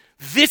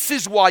 This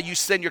is why you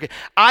send your kids.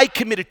 I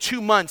committed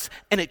 2 months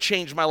and it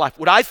changed my life.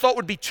 What I thought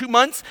would be 2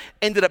 months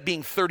ended up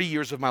being 30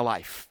 years of my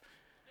life.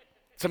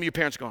 Some of you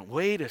parents are going,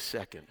 wait a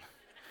second.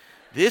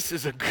 This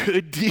is a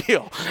good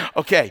deal.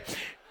 Okay.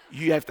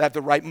 You have to have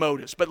the right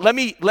motives. But let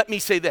me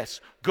say this.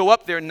 Go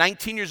up there,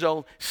 19 years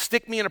old,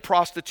 stick me in a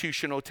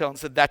prostitution hotel and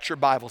said, that's your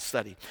Bible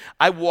study.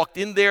 I walked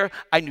in there.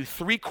 I knew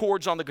 3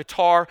 chords on the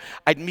guitar.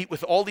 I'd meet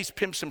with all these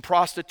pimps and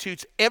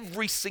prostitutes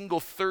every single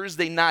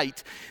Thursday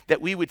night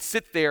that we would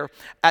sit there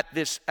at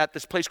this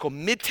place called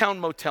Midtown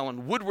Motel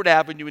on Woodward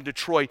Avenue in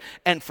Detroit.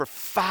 And for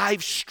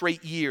 5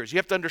 straight years, you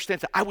have to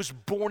understand that I was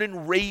born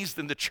and raised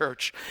in the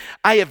church.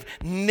 I have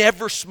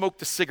never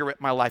smoked a cigarette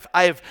in my life.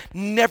 I have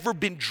never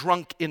been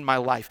drunk in my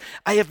life.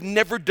 I have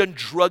never done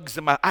drugs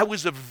in my life. I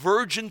was a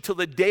virgin till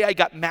the day I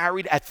got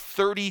married at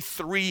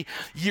 33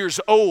 years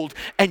old,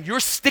 and you're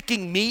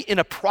sticking me in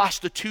a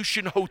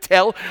prostitution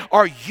hotel?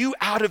 Are you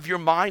out of your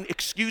mind?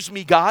 Excuse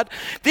me, God.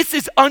 This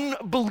is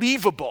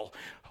unbelievable.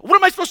 What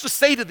am I supposed to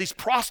say to these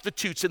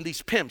prostitutes and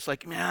these pimps?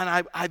 Like,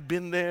 man, I've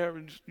been there.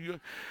 And you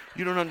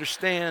don't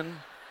understand.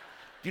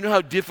 Do you know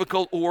how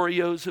difficult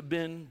Oreos have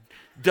been?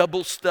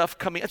 Double stuff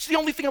coming. That's the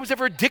only thing I was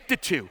ever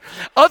addicted to.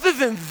 Other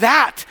than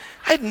that,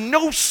 I had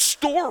no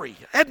story.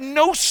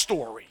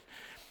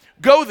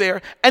 Go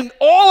there, and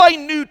all I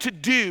knew to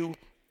do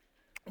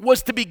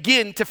was to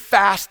begin to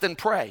fast and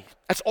pray.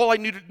 That's all I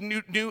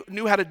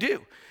knew how to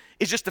do,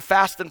 is just to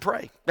fast and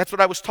pray. That's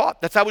what I was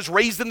taught. That's how I was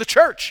raised in the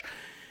church.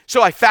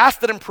 So I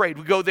fasted and prayed.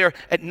 We go there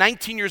at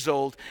 19 years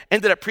old,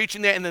 ended up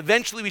preaching there, and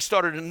eventually we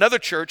started another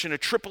church in a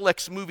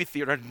XXX movie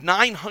theater, a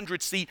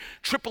 900-seat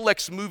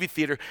XXX movie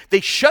theater. They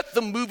shut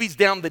the movies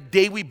down the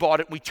day we bought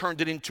it, and we turned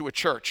it into a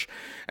church.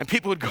 And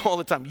people would go all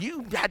the time,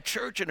 you had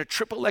church in a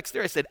XXX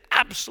there? I said,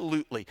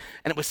 absolutely.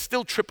 And it was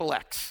still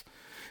XXX.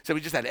 So we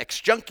just had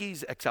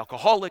ex-junkies,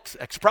 ex-alcoholics,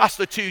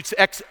 ex-prostitutes,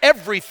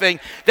 ex-everything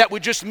that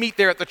would just meet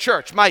there at the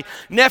church. My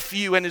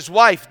nephew and his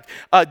wife,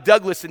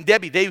 Douglas and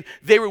Debbie,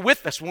 they were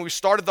with us when we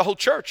started the whole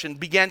church and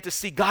began to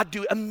see God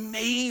do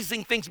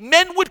amazing things.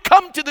 Men would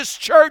come to this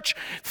church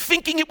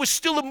thinking it was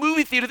still a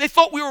movie theater. They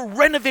thought we were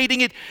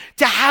renovating it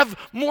to have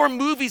more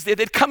movies there.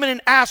 They'd come in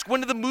and ask,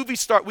 when do the movies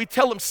start? We'd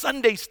tell them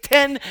Sundays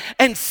 10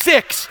 and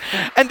 6.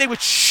 And they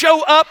would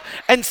show up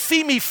and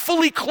see me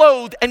fully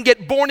clothed and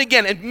get born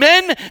again. And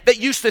men that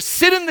used to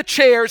sit in the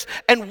chairs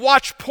and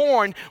watch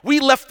porn, we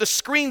left the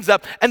screens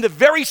up, and the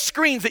very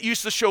screens that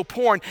used to show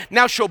porn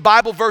now show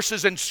Bible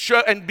verses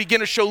and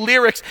begin to show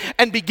lyrics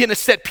and begin to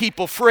set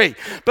people free.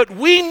 But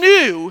we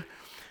knew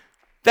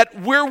that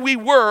where we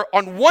were,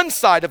 on one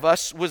side of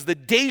us was the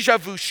Deja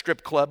Vu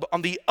strip club.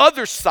 On the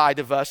other side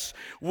of us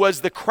was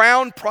the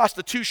Crown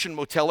Prostitution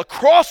Motel.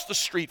 Across the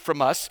street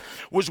from us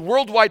was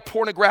Worldwide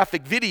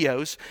Pornographic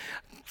Videos.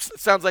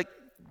 Sounds like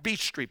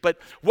Beach Street. But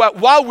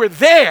while we're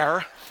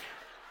there,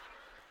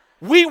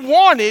 we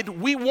wanted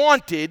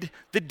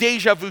the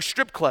Deja Vu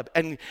strip club.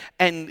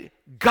 And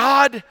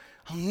God,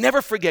 I'll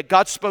never forget,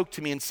 God spoke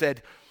to me and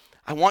said,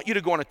 I want you to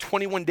go on a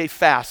 21-day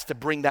fast to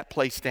bring that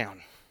place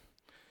down.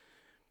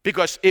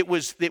 Because it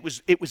was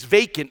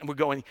vacant, and we're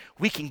going,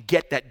 we can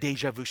get that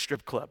Deja Vu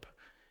strip club.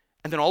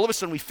 And then all of a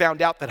sudden we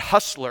found out that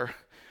Hustler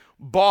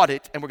bought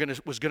it and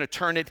was going to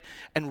turn it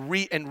and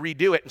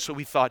redo it. And so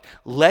we thought,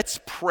 let's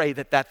pray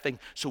that thing.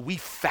 So we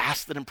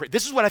fasted and prayed.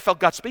 This is what I felt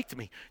God speak to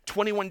me.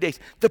 21 days.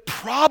 The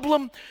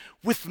problem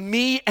with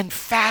me and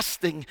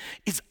fasting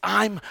is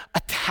I'm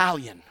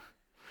Italian.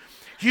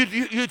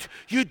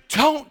 You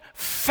don't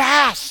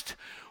fast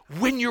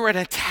when you're an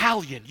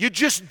Italian. You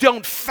just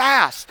don't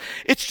fast.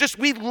 It's just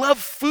we love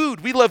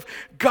food. We love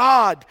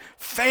God,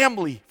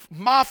 family,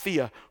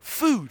 mafia,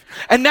 food.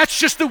 And that's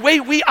just the way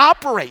we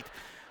operate.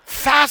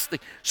 Fasting.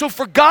 So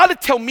for God to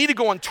tell me to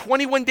go on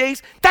 21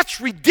 days,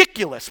 that's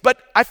ridiculous. But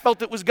I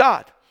felt it was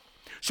God.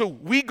 So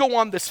we go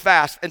on this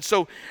fast. And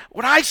so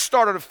when I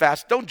started a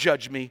fast, don't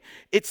judge me.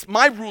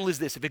 My rule is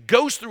this. If it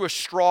goes through a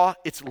straw,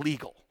 it's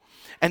legal.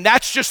 And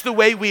that's just the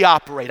way we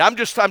operate. I'm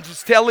just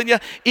telling you,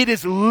 it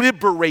has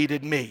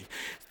liberated me.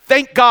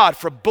 Thank God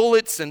for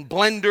bullets and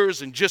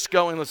blenders and just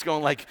let's go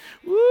like,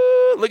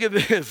 woo, look at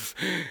this.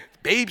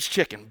 Babe's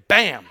chicken,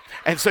 bam.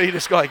 And so you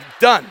just go like,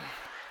 done.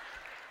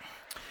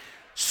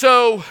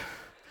 So,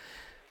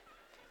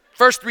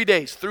 first 3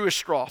 days, through a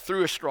straw.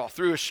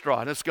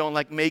 And it's going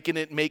like making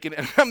it.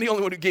 And I'm the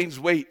only one who gains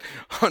weight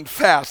on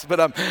fast.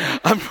 But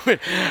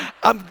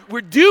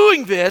we're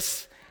doing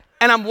this,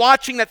 and I'm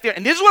watching that there.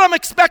 And this is what I'm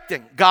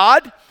expecting.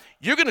 God,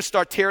 you're going to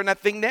start tearing that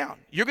thing down.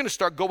 You're going to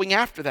start going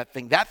after that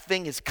thing. That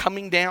thing is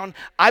coming down.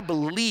 I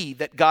believe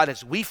that God,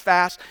 as we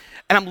fast,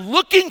 and I'm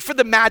looking for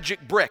the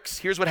magic bricks.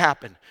 Here's what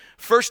happened.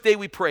 First day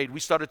we prayed, we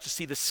started to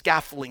see the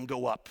scaffolding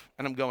go up.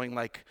 And I'm going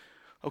like,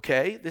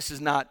 okay, this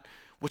is not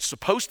what's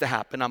supposed to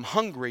happen. I'm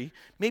hungry.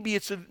 Maybe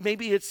it's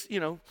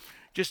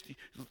just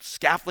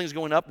scaffolding's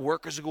going up.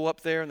 Workers will go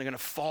up there and they're going to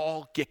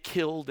fall, get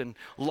killed, and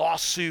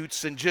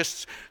lawsuits and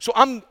just. So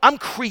I'm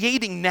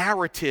creating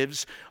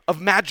narratives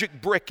of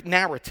magic brick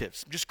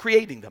narratives. I'm just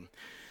creating them.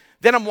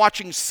 Then I'm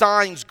watching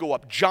signs go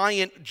up,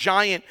 giant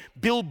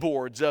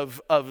billboards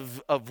of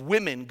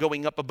women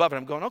going up above it.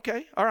 I'm going,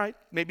 okay, all right,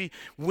 maybe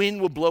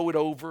wind will blow it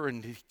over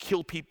and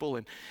kill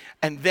people,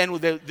 and then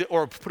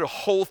or put a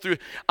hole through.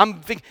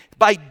 I'm thinking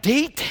by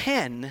day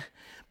 10,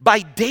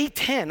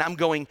 I'm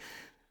going.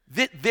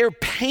 They're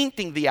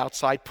painting the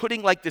outside,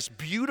 putting like this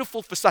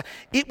beautiful facade.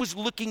 It was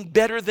looking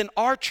better than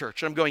our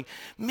church. And I'm going,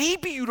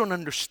 maybe you don't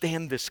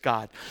understand this,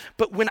 God.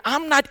 But when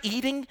I'm not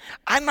eating,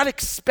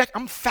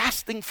 I'm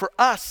fasting for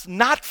us,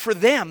 not for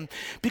them,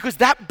 because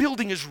that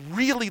building is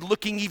really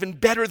looking even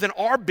better than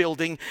our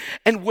building.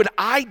 And what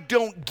I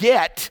don't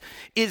get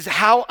is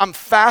how I'm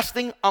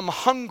fasting, I'm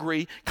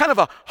hungry, kind of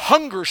a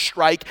hunger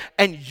strike,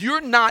 and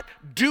you're not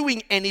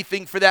doing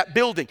anything for that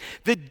building.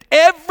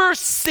 Ever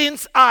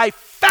since I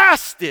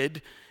fasted,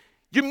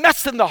 you're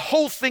messing the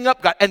whole thing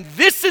up, God. And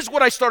this is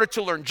what I started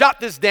to learn. Jot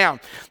this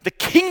down. The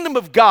kingdom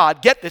of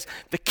God, get this,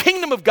 the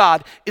kingdom of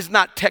God is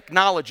not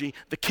technology.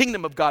 The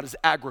kingdom of God is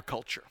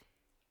agriculture.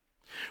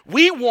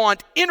 We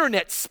want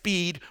internet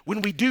speed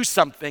when we do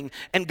something,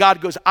 and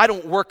God goes, I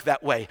don't work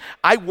that way.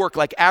 I work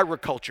like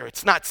agriculture.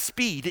 It's not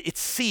speed,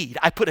 it's seed.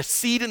 I put a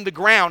seed in the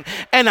ground,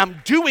 and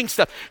I'm doing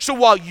stuff. So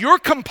while you're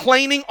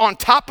complaining on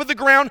top of the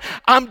ground,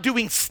 I'm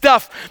doing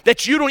stuff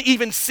that you don't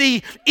even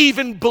see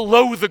even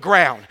below the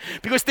ground.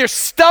 Because there's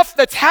stuff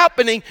that's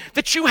happening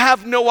that you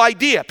have no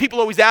idea.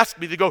 People always ask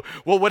me, they go,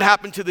 well, what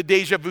happened to the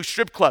Deja Vu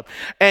strip club?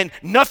 And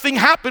nothing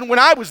happened when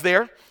I was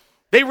there.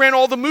 They ran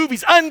all the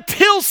movies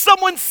until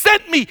someone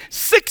sent me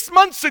 6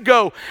 months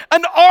ago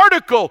an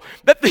article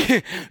that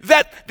the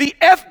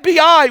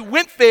FBI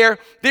went there.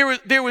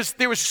 There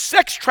was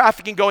sex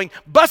trafficking going,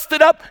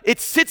 busted up.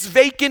 It sits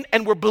vacant,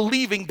 and we're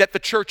believing that the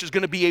church is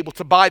going to be able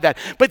to buy that.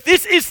 But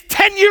this is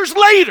 10 years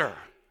later.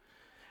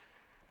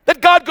 That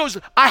God goes,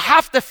 I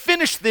have to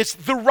finish this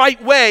the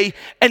right way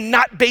and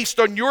not based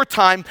on your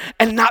time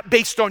and not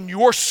based on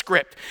your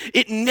script.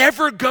 It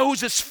never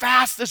goes as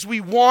fast as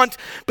we want,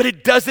 but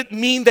it doesn't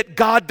mean that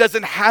God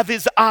doesn't have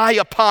his eye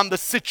upon the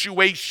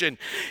situation.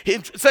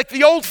 It's like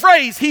the old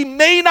phrase, he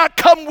may not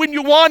come when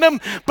you want him,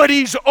 but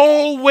he's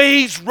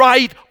always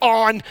right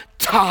on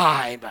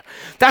time.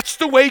 That's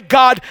the way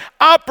God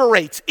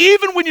operates.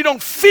 Even when you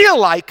don't feel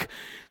like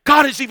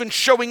God is even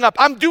showing up.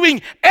 I'm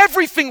doing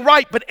everything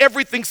right, but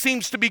everything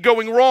seems to be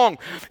going wrong.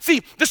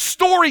 See, the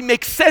story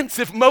makes sense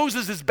if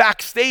Moses is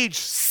backstage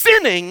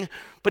sinning,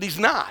 but he's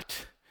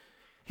not.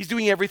 He's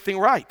doing everything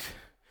right.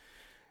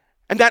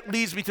 And that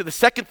leads me to the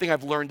second thing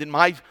I've learned in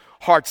my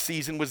hard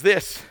season was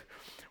this.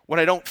 When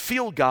I don't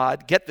feel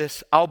God, get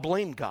this, I'll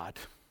blame God.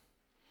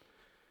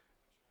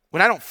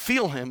 When I don't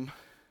feel him,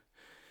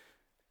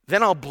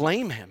 then I'll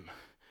blame him.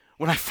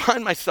 When I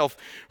find myself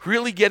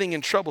really getting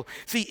in trouble.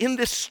 See, in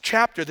this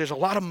chapter, there's a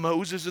lot of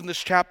Moses in this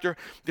chapter.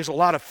 There's a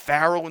lot of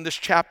Pharaoh in this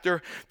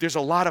chapter. There's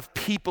a lot of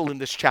people in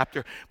this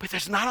chapter. But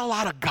there's not a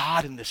lot of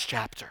God in this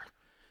chapter.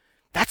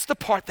 That's the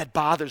part that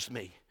bothers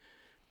me.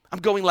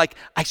 I'm going like,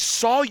 I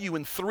saw you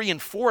in 3 and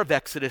 4 of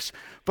Exodus,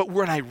 but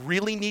when I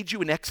really need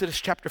you in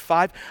Exodus chapter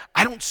 5,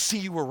 I don't see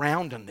you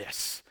around in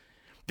this.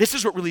 This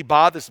is what really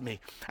bothers me.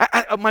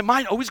 My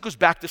mind always goes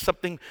back to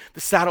something the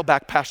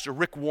Saddleback pastor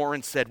Rick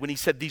Warren said when he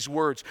said these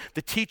words,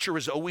 the teacher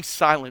is always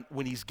silent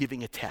when he's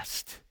giving a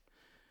test.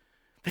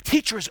 The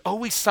teacher is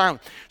always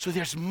silent. So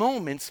there's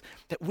moments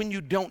that when you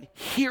don't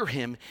hear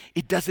him,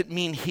 it doesn't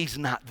mean he's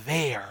not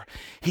there.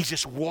 He's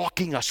just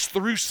walking us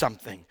through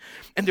something.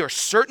 And there are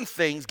certain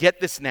things, get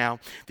this now,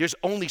 there's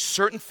only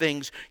certain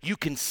things you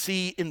can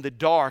see in the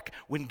dark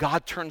when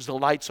God turns the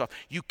lights off.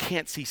 You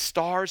can't see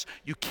stars,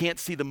 you can't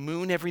see the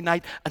moon every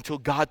night until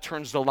God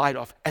turns the light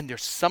off. And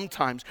there's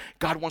sometimes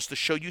God wants to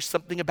show you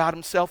something about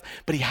himself,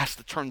 but he has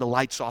to turn the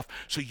lights off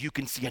so you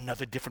can see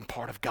another different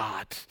part of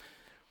God.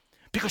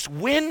 Because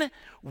when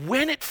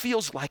it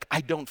feels like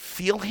I don't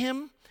feel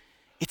him,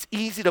 it's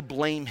easy to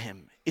blame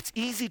him. It's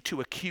easy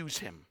to accuse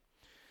him.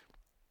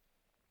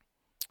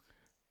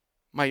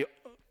 My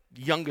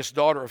youngest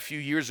daughter, a few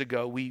years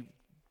ago, we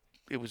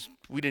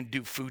didn't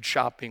do food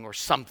shopping or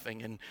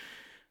something, and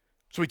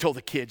so we told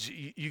the kids,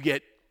 you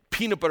get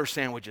peanut butter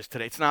sandwiches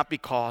today. It's not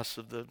because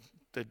of the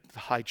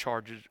high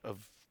charges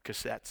of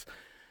cassettes,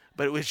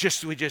 but it was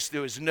just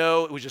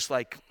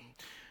like.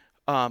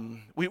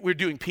 We're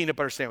doing peanut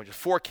butter sandwiches,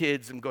 4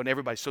 kids and going to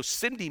everybody. So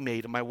Cindy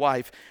made, and my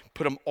wife,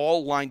 put them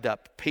all lined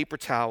up, paper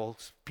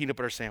towels, peanut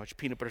butter sandwich,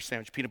 peanut butter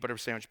sandwich, peanut butter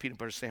sandwich, peanut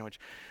butter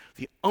sandwich.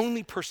 The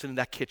only person in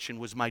that kitchen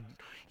was my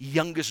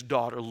youngest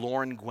daughter,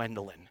 Lauren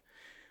Gwendolyn.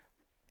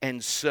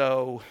 And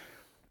so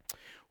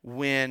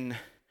when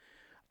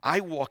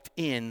I walked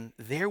in,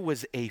 there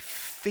was a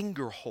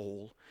finger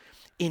hole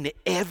in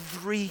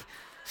every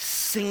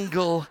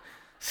single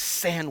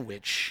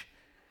sandwich.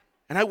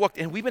 And I walked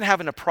in, we've been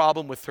having a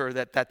problem with her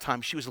at that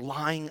time. She was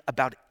lying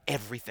about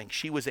everything.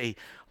 She was a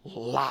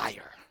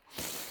liar.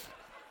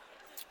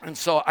 And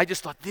so I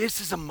just thought, this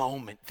is a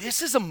moment.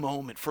 This is a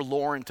moment for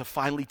Lauren to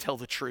finally tell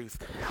the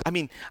truth. I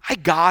mean, I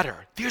got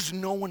her. There's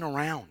no one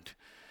around.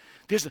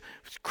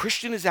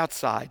 Christian is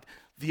outside.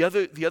 The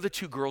other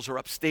 2 girls are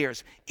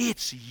upstairs.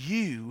 It's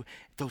you,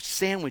 those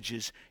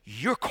sandwiches,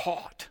 you're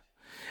caught.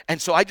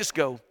 And so I just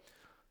go,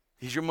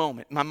 here's your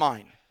moment in my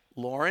mind.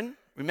 Lauren,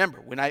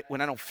 remember, when I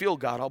don't feel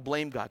God, I'll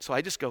blame God. So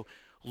I just go,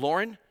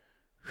 Lauren,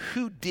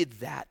 who did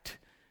that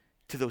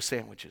to those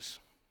sandwiches?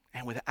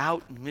 And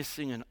without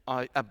missing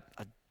a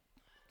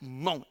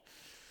moment,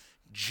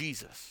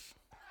 Jesus.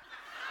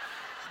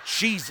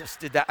 Jesus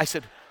did that. I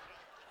said,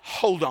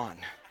 hold on.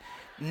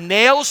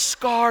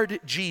 Nail-scarred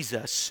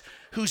Jesus,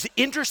 who's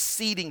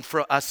interceding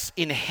for us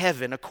in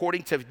heaven,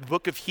 according to the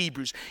book of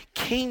Hebrews,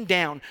 came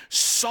down,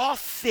 saw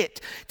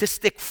fit to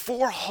stick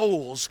 4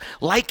 holes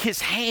like his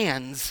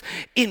hands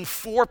in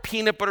 4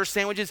 peanut butter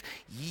sandwiches.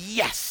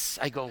 Yes,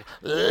 I go,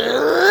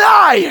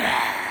 liar.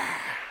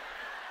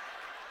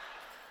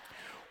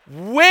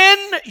 When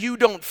you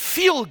don't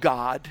feel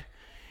God,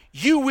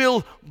 you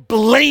will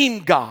blame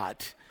God.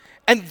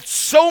 And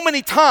so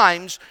many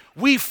times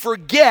we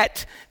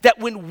forget that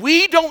when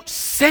we don't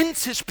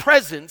sense his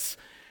presence,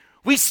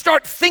 we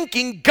start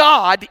thinking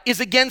God is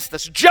against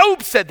us.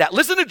 Job said that.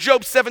 Listen to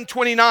Job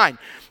 7:29.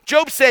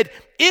 Job said,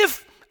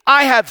 if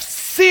I have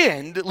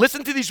sinned,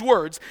 listen to these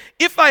words,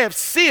 if I have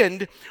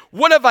sinned,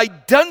 what have I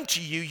done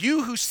to you,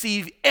 you who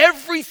see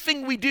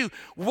everything we do?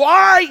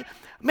 Why,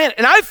 man,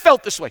 and I've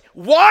felt this way,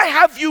 why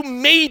have you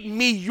made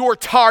me your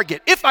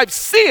target? If I've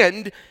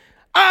sinned,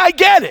 I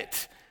get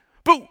it.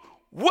 But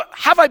what,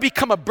 have I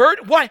become a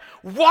burden?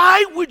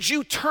 Why would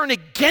you turn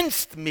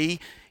against me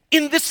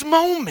in this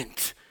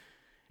moment?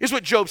 Is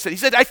what Job said. He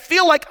said, I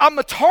feel like I'm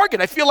the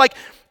target. I feel like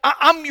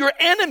I'm your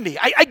enemy.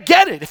 I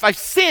get it. If I've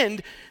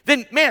sinned,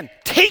 then man,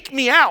 take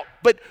me out.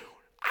 But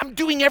I'm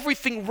doing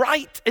everything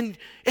right, and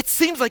it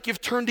seems like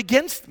you've turned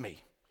against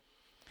me.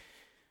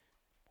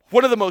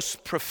 One of the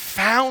most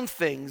profound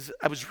things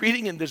I was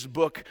reading in this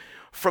book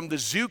from the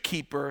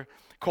zookeeper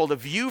called A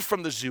View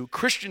from the Zoo,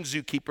 Christian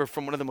zookeeper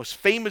from one of the most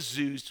famous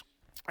zoos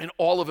in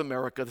all of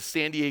America, the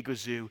San Diego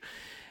Zoo.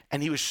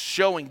 And he was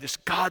showing this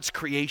God's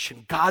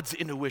creation, God's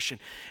intuition.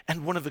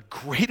 And one of the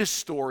greatest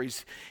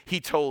stories he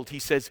told, he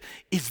says,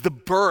 is the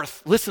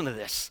birth, listen to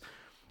this,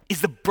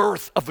 is the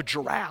birth of a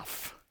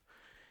giraffe.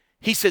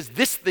 He says,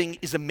 this thing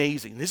is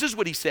amazing. This is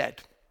what he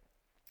said.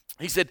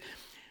 He said,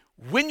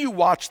 when you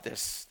watch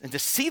this, and to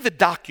see the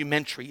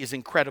documentary is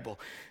incredible,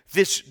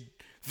 this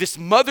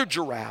mother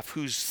giraffe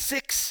who's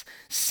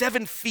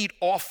 6-7 feet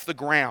off the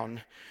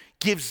ground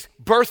gives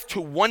birth to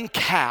one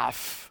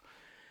calf,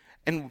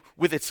 and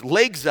with its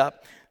legs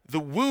up, the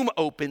womb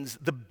opens,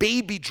 the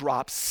baby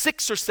drops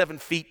 6 or 7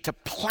 feet to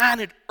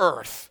planet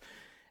Earth.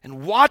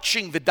 And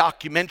watching the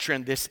documentary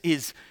on this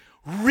is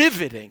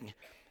riveting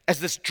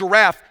as this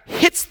giraffe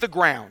hits the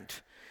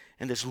ground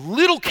and this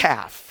little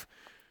calf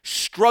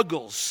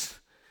struggles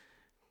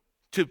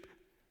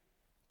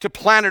to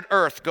planet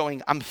Earth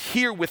going, I'm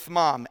here with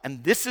mom.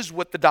 And this is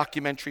what the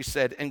documentary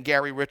said, and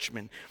Gary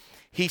Richmond.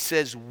 He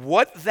says,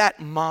 what that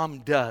mom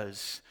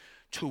does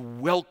to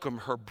welcome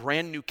her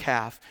brand new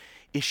calf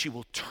is she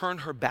will turn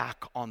her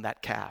back on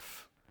that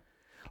calf,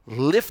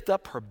 lift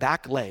up her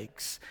back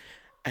legs,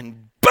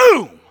 and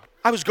boom!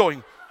 I was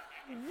going,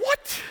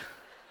 what?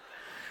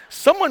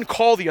 Someone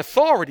call the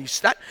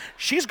authorities.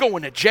 She's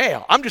going to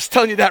jail. I'm just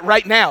telling you that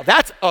right now.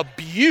 That's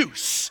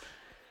abuse.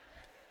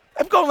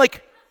 I'm going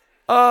like,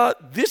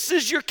 this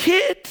is your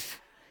kid?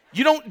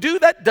 You don't do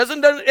that,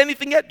 doesn't do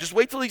anything yet. Just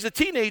wait till he's a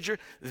teenager,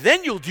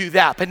 then you'll do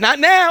that. But not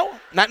now,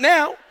 not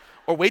now.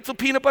 Or wait till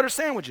peanut butter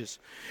sandwiches.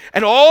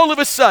 And all of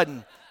a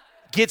sudden,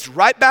 gets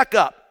right back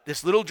up,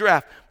 this little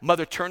giraffe.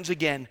 Mother turns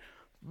again,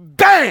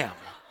 bam!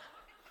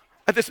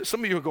 And this,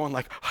 some of you are going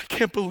like, I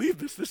can't believe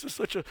this. This is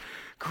such a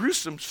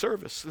gruesome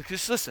service.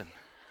 Just listen.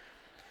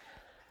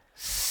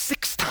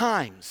 6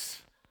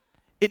 times,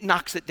 it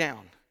knocks it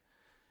down.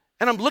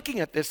 And I'm looking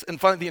at this, and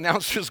finally the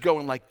announcer's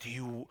going like,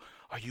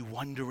 are you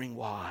wondering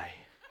why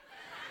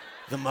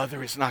the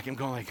mother is knocking? I'm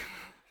going like,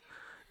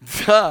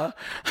 duh.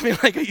 I mean,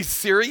 like, are you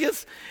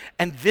serious?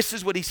 And this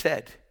is what he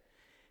said.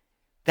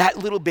 That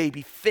little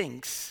baby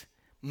thinks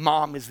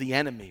mom is the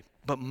enemy,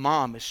 but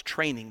mom is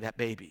training that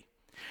baby.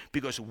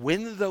 Because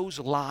when those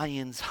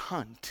lions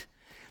hunt,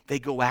 they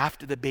go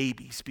after the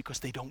babies because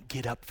they don't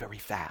get up very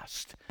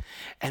fast.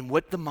 And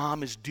what the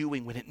mom is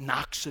doing when it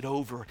knocks it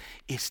over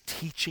is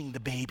teaching the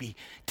baby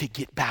to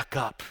get back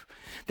up.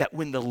 That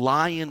when the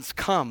lions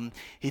come,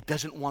 it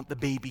doesn't want the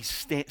baby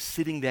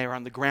sitting there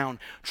on the ground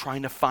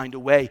trying to find a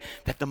way.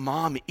 That the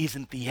mom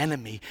isn't the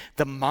enemy.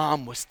 The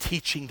mom was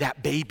teaching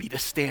that baby to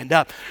stand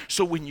up.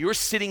 So when you're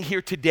sitting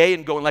here today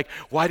and going like,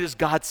 why does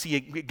God see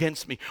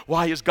against me?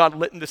 Why is God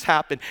letting this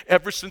happen?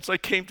 Ever since I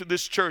came to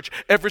this church,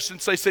 ever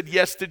since I said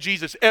yes to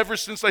Jesus, ever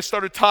since I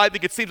started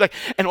tithing, it seems like,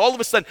 and all of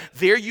a sudden,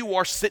 there you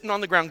are sitting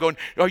on the ground going,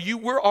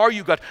 where are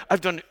you, God?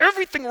 I've done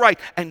everything right.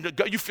 And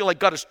you feel like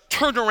God has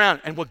turned around,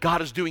 and what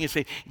God is doing is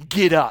saying,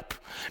 get up,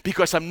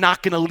 because I'm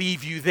not going to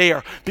leave you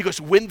there.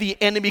 Because when the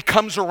enemy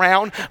comes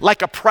around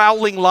like a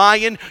prowling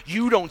lion,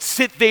 you don't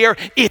sit there.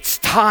 It's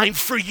time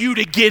for you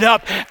to get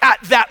up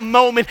at that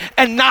moment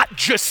and not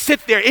just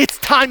sit there. It's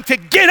time to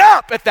get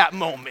up at that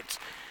moment.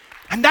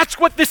 And that's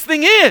what this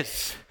thing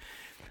is.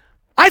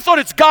 I thought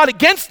it's God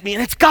against me,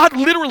 and it's God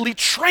literally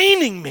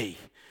training me.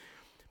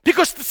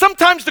 Because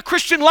sometimes the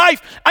Christian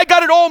life, I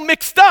got it all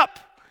mixed up.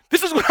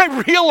 This is what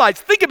I realized.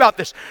 Think about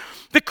this.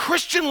 The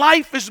Christian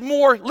life is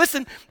more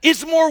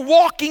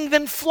walking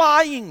than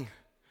flying.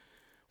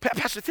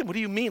 Pastor Tim, what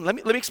do you mean? Let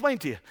me explain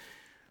to you.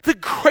 The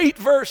great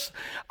verse,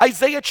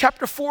 Isaiah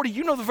chapter 40.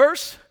 You know the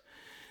verse?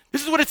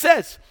 This is what it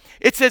says.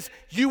 It says,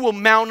 you will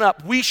mount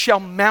up. We shall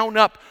mount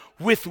up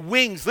with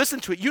wings. Listen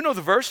to it. You know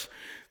the verse.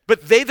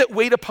 But they that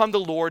wait upon the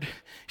Lord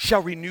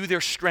shall renew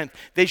their strength.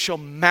 They shall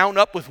mount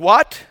up with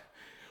what?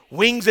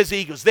 Wings as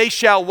eagles. They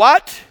shall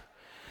what?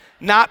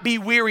 Not be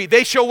weary.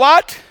 They shall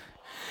what?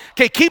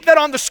 Okay, keep that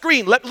on the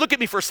screen. Look at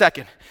me for a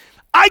second.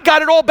 I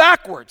got it all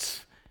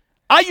backwards.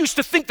 I used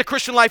to think the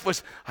Christian life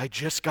was, I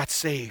just got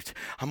saved.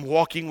 I'm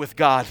walking with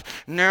God.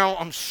 Now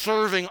I'm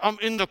serving. I'm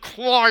in the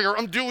choir.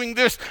 I'm doing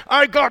this.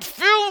 I got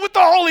filled with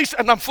the Holy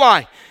Spirit. And I'm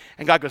flying.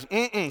 And God goes,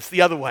 it's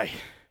the other way.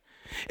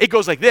 It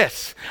goes like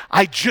this.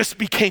 I just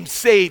became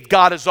saved.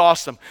 God is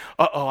awesome.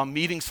 I'm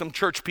meeting some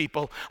church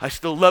people. I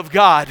still love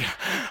God.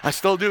 I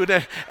still do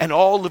that. And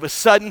all of a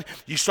sudden,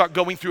 you start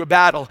going through a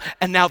battle,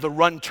 and now the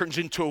run turns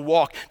into a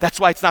walk. That's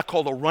why it's not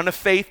called a run of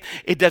faith.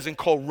 It doesn't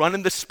call run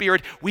in the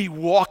Spirit. We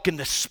walk in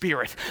the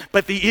Spirit.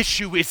 But the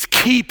issue is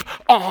keep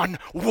on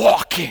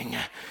walking.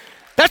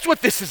 That's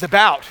what this is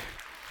about.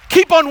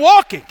 Keep on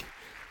walking.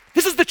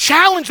 This is the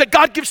challenge that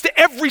God gives to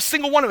every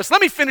single one of us. Let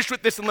me finish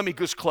with this, and let me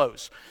just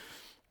close.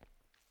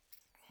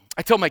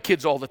 I tell my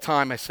kids all the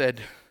time, I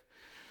said,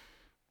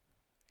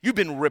 you've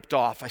been ripped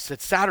off. I said,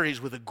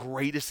 Saturdays were the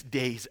greatest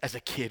days as a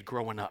kid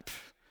growing up.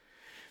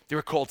 They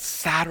were called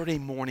Saturday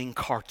morning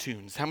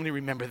cartoons. How many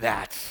remember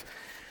that?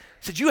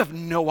 I said, you have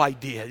no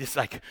idea. It's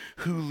like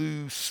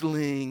Hulu,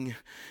 Sling,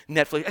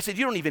 Netflix. I said,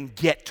 you don't even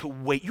get to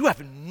wait. You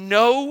have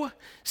no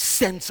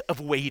sense of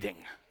waiting.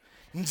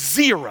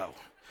 Zero.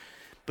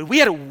 But we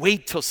had to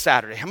wait till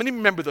Saturday. How many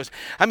remember those?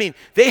 I mean,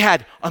 they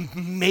had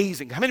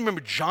amazing. How many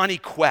remember Johnny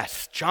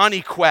Quest?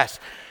 Johnny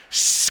Quest,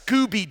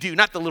 Scooby-Doo,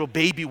 not the little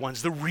baby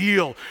ones, the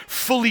real,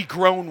 fully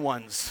grown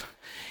ones.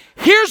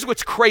 Here's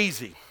what's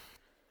crazy.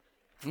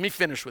 Let me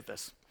finish with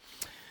this.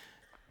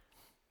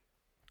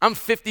 I'm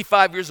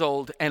 55 years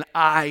old, and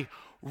I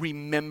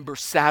remember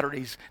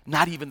Saturdays,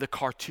 not even the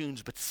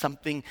cartoons, but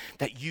something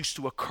that used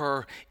to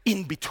occur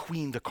in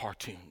between the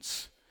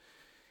cartoons.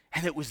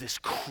 And it was this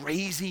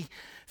crazy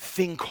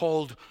thing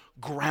called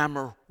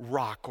Grammar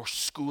Rock or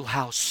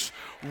Schoolhouse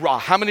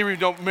Rock. How many of you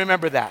don't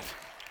remember that?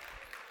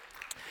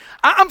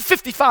 I'm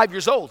 55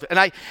 years old, and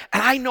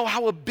I know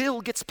how a bill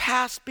gets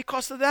passed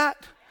because of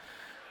that.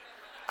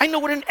 I know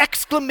what an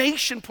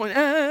exclamation point,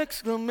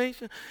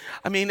 exclamation.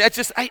 I mean, that's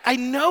just, I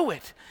know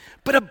it.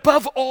 But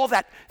above all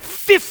that,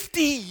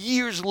 50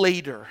 years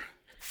later,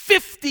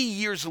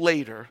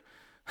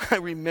 I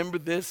remember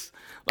this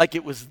like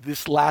it was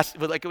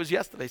like it was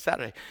yesterday,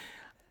 Saturday.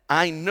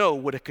 I know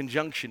what a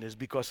conjunction is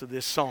because of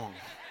this song.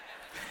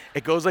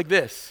 It goes like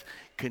this.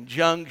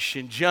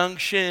 Conjunction,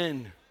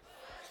 junction.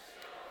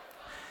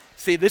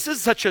 See, this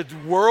is such a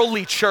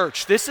worldly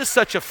church. This is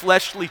such a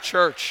fleshly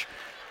church.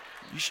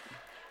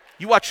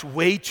 You watch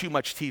way too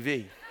much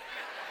TV.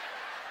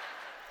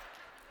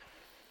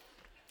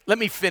 Let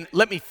me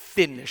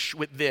finish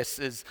with this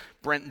as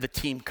Brent and the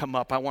team come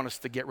up. I want us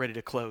to get ready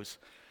to close.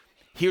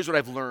 Here's what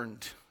I've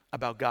learned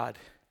about God.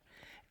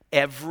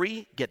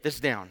 get this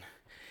down,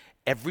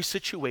 every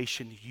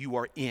situation you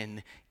are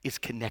in is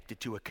connected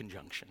to a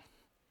conjunction.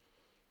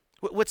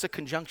 What's a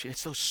conjunction?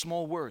 It's those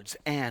small words,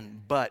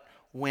 and, but,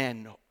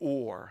 when,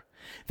 or,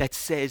 that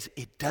says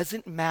it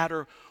doesn't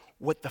matter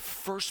what the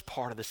first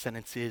part of the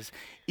sentence is,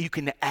 you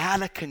can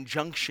add a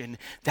conjunction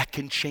that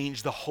can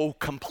change the whole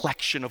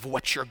complexion of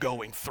what you're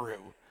going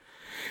through.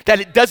 That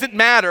it doesn't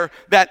matter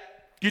that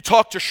you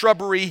talk to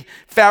shrubbery,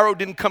 Pharaoh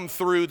didn't come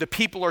through, the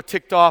people are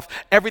ticked off,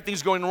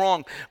 everything's going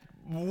wrong.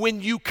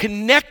 When you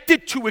connect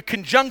it to a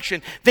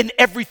conjunction, then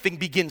everything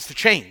begins to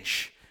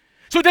change.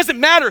 So it doesn't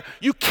matter,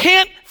 you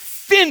can't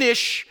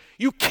finish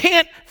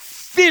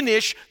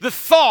the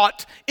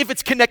thought if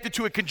it's connected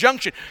to a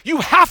conjunction. You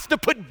have to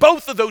put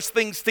both of those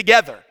things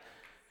together.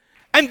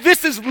 And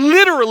this is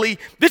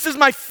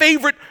my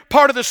favorite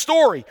part of the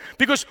story,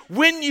 because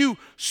when you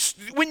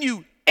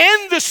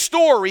end the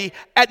story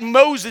at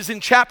Moses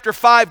in chapter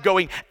 5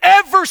 going,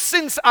 ever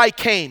since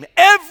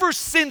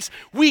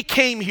we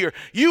came here,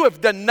 you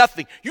have done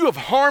nothing. You have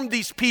harmed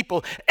these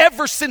people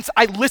ever since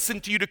I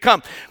listened to you to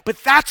come.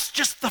 But that's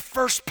just the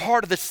first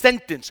part of the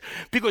sentence,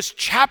 because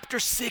chapter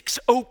 6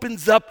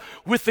 opens up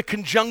with the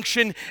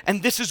conjunction,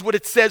 and this is what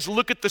it says.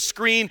 Look at the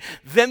screen.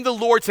 Then the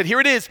Lord said, here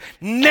it is,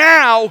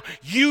 now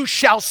you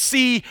shall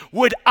see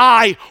what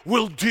I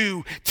will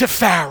do to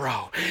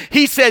Pharaoh.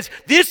 He says,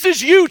 this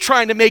is you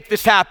trying to make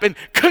this happen.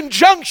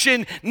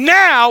 Conjunction,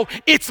 now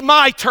it's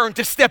my turn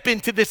to step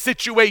into this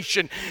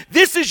situation.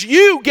 This is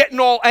you getting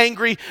all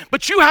angry,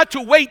 but you had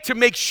to wait to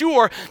make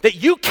sure that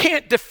you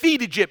can't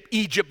defeat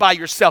Egypt by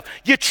yourself.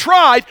 You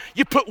tried,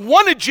 you put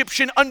one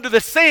Egyptian under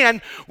the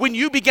sand when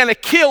you began to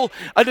kill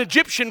an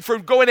Egyptian for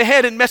going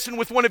ahead and messing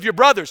with one of your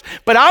brothers.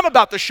 But I'm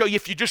about to show you,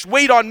 if you just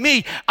wait on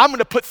me, I'm going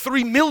to put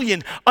 3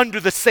 million under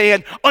the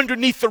sand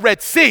underneath the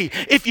Red Sea.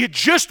 If you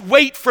just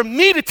wait for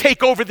me to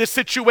take over this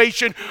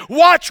situation,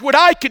 watch what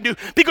I can do,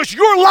 because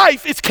your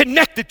life is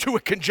connected to a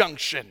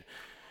conjunction.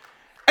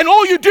 And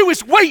all you do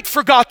is wait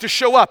for God to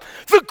show up.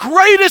 The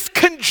greatest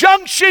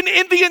conjunction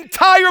in the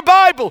entire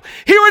Bible.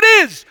 Here it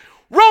is,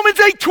 Romans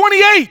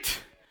 8:28.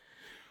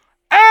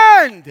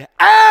 And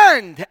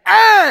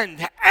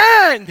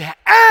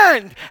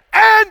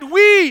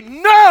we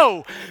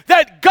know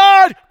that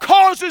God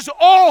causes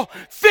all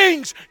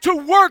things to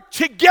work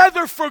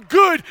together for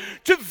good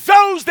to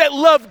those that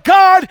love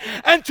God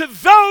and to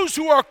those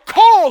who are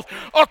called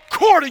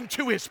according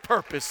to his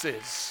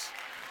purposes.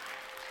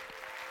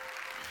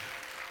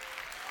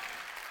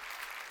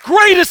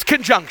 Greatest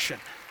conjunction.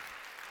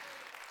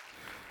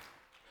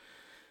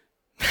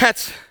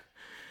 That's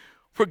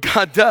what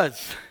God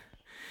does.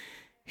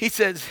 He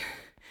says,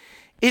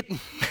 it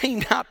may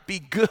not be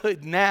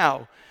good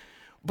now,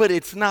 but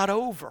it's not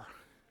over.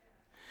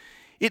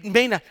 It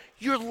may not.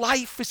 Your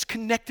life is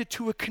connected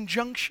to a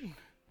conjunction.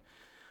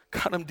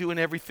 God, I'm doing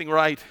everything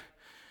right.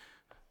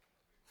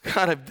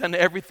 God, I've done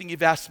everything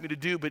you've asked me to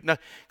do, but no.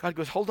 God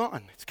goes, hold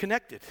on, it's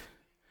connected.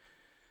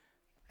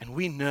 And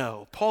we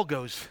know. Paul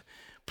goes,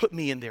 put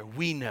me in there,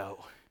 we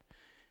know.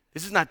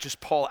 This is not just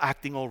Paul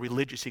acting all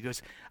religious. He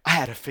goes, I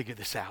had to figure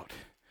this out.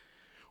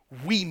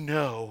 We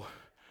know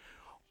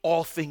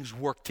all things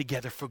work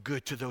together for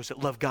good to those that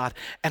love God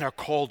and are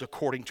called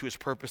according to his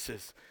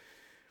purposes.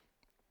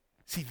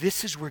 See,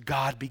 this is where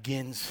God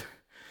begins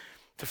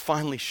to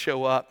finally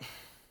show up.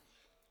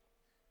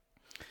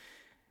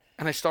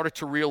 And I started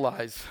to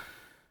realize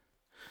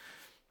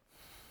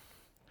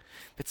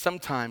that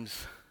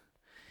sometimes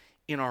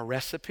in our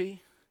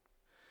recipe,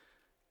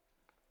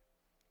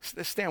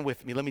 stand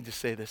with me, let me just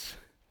say this.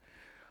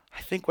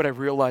 I think what I've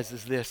realized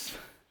is this.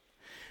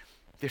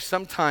 There's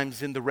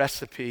sometimes in the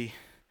recipe,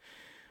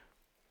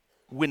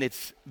 when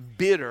it's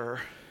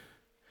bitter,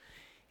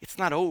 it's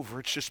not over,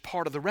 it's just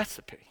part of the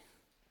recipe.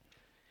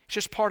 It's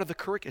just part of the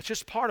curriculum. It's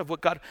just part of what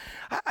God,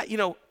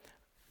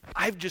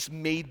 I've just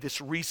made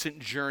this recent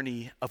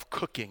journey of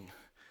cooking.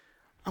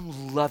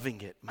 I'm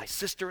loving it. My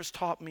sister has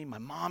taught me, my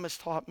mom has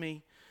taught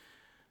me.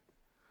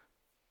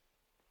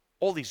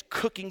 All these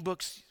cooking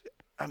books,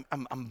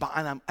 I'm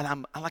buying, and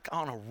I'm like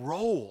on a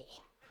roll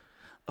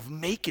of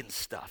making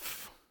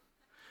stuff.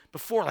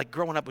 Before, like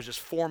growing up, was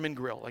just form and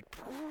grill, like,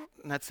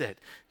 and that's it,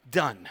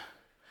 done.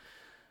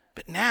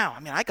 But now,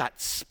 I got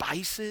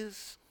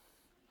spices.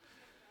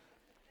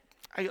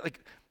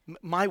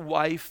 My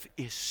wife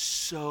is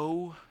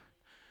so,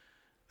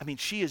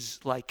 she is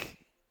like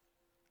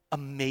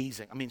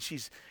amazing.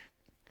 She's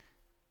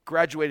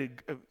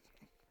graduated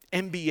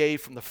MBA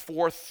from the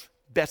 4th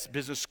best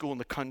business school in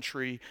the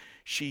country.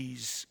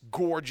 She's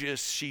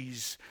gorgeous.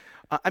 She's,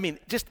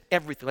 just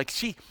everything. Like,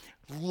 she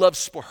loves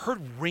sport. Her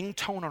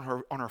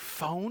ringtone on her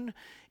phone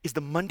is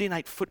the Monday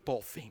Night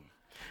Football theme.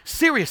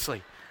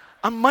 Seriously.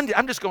 On Monday,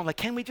 I'm just going like,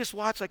 can we just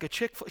watch like a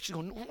Chick-fil-A? She's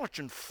going,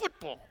 watching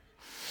football.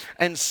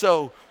 And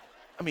so,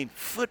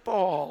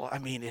 football,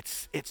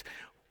 it's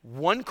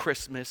one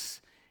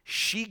Christmas,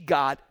 she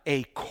got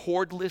a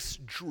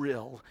cordless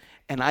drill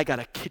and I got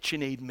a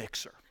KitchenAid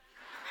mixer.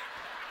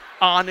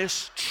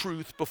 Honest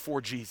truth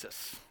before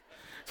Jesus.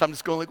 So I'm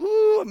just going like,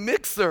 ooh, a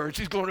mixer. And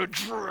she's going to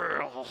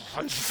drill.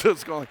 I'm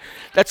just going.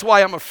 That's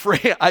why I'm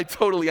afraid. I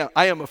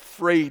am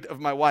afraid of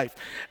my wife.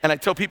 And I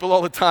tell people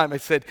all the time, I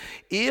said,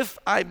 if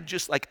I'm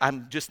just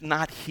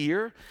not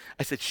here,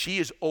 I said, she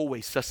is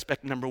always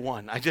suspect number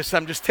one. I'm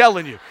just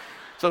telling you.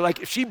 So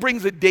like if she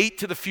brings a date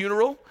to the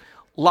funeral,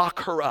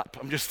 lock her up.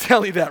 I'm just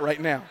telling you that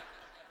right now.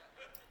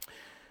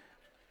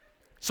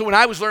 So when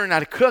I was learning how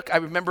to cook, I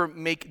remember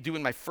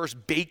doing my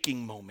first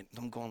baking moment.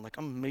 I'm going like,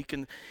 I'm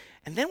making,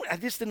 and then I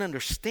just didn't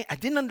understand. I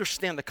didn't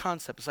understand the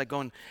concept. It's like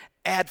going,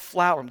 add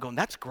flour. I'm going,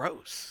 that's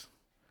gross.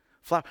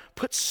 Flour,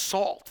 put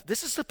salt.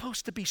 This is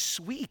supposed to be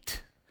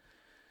sweet.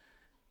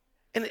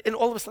 And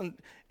all of a sudden,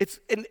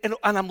 and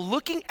I'm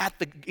looking at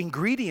the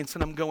ingredients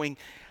and I'm going,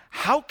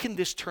 how can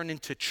this turn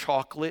into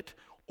chocolate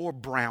or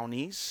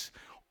brownies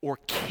or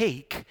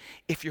cake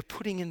if you're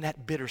putting in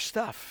that bitter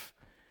stuff?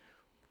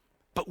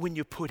 But when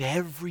you put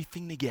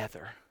everything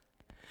together,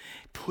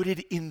 put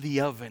it in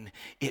the oven,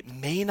 it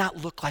may not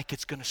look like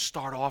it's going to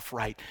start off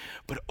right,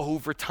 but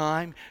over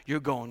time, you're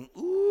going,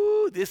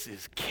 ooh, this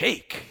is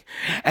cake.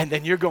 And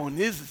then you're going,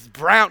 this is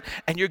brown.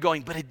 And you're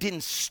going, but it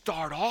didn't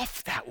start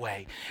off that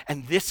way.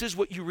 And this is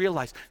what you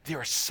realize. There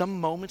are some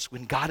moments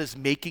when God is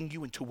making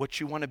you into what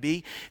you want to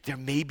be. There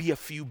may be a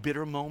few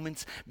bitter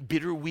moments,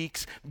 bitter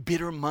weeks,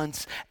 bitter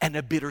months, and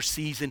a bitter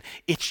season.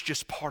 It's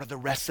just part of the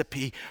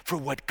recipe for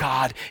what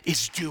God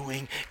is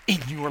doing in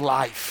your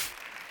life.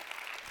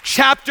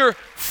 Chapter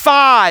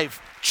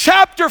 5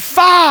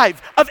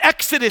 of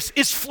Exodus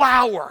is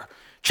flour.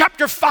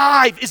 Chapter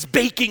 5 is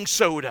baking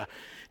soda.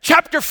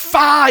 Chapter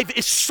 5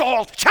 is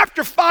salt.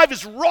 Chapter 5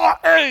 is raw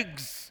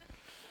eggs.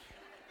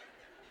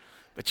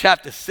 But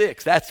chapter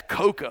 6, that's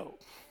cocoa.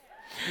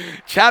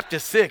 Chapter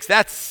 6,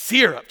 that's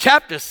syrup.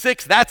 Chapter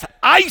 6, that's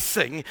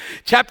icing.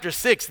 Chapter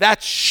 6,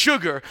 that's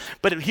sugar.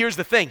 But here's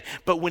the thing.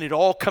 But when it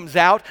all comes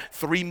out,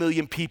 3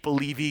 million people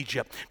leave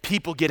Egypt.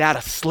 People get out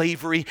of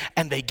slavery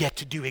and they get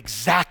to do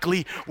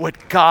exactly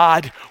what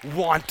God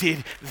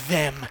wanted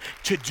them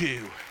to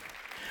do.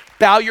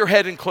 Bow your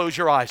head and close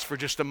your eyes for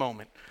just a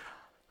moment.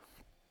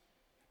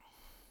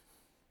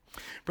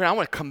 Brent, I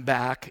want to come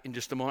back in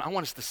just a moment. I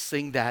want us to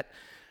sing that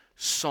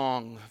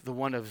song, the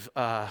one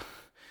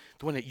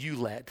that you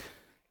led.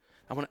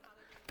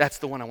 That's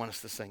the one I want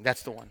us to sing.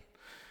 That's the one.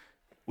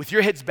 With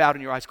your heads bowed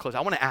and your eyes closed,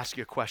 I want to ask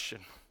you a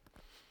question.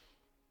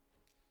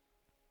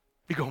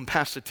 You're going,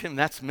 Pastor Tim,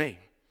 that's me.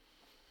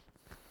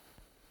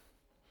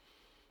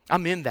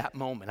 I'm in that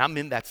moment. I'm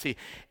in that scene.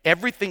 I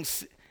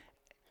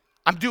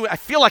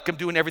feel like I'm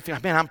doing everything.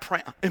 Man, I'm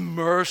praying,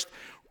 immersed.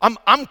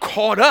 I'm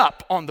caught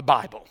up on the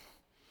Bible.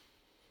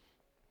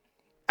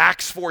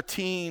 Acts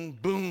 14,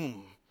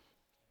 boom.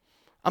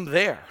 I'm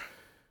there.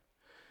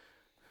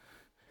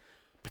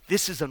 But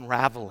this is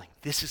unraveling.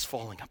 This is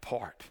falling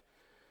apart.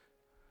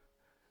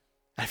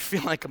 I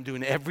feel like I'm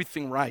doing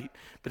everything right,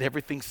 but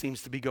everything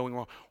seems to be going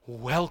wrong.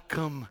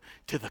 Welcome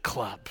to the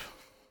club.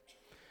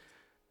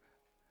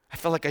 I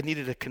felt like I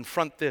needed to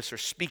confront this or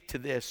speak to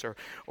this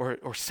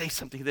or say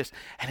something to this,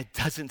 and it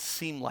doesn't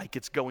seem like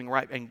it's going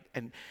right. And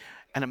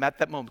I'm at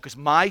that moment because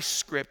my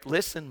script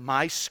doesn't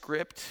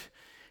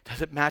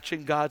match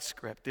in God's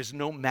script. There's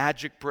no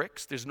magic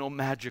bricks. There's no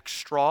magic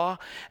straw.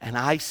 And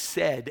I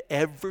said,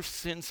 ever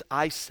since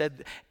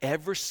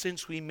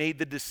we made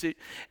the decision,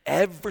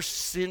 ever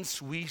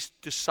since we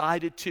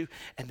decided to,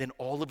 and then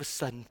all of a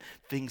sudden,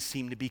 things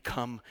seem to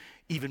become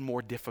even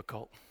more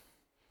difficult.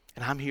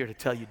 And I'm here to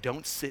tell you,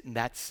 don't sit in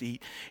that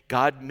seat.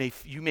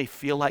 You may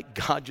feel like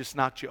God just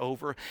knocked you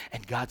over,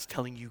 and God's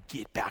telling you,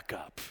 get back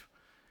up.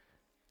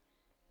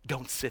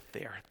 Don't sit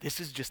there. This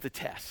is just a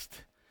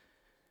test.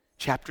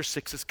 Chapter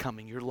 6 is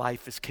coming. Your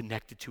life is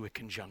connected to a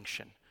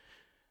conjunction.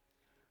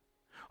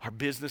 Our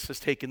business has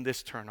taken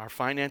this turn. Our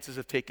finances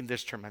have taken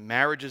this turn. My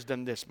marriage has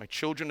done this. My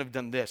children have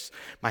done this.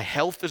 My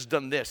health has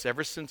done this.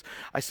 Ever since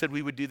I said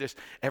we would do this,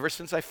 ever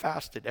since I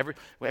fasted,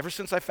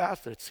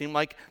 it seemed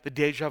like the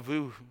deja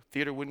vu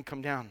theater wouldn't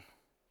come down.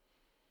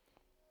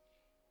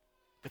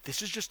 But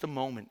this is just a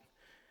moment.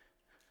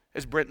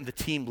 As Brent and the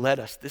team led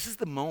us, this is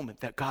the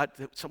moment that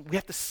we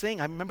have to sing.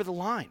 I remember the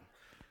line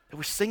that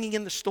we're singing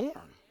in the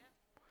storm.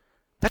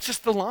 That's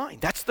just the line.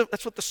 That's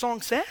what the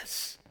song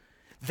says.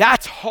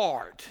 That's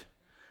hard.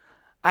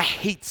 I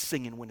hate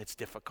singing when it's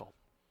difficult.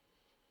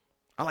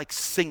 I like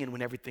singing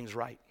when everything's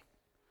right.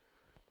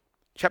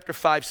 Chapter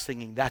 5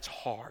 singing, that's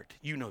hard.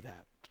 You know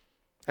that.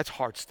 That's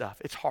hard stuff.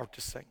 It's hard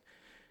to sing.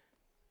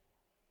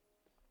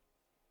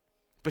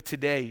 But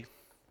today,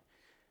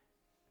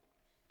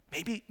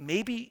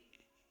 maybe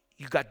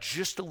you got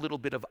just a little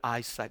bit of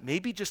eyesight.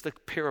 Maybe just a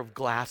pair of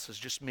glasses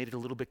just made it a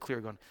little bit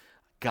clearer going,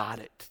 got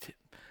it.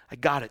 I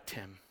got it,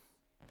 Tim.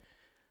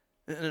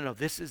 No,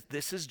 this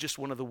is just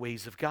one of the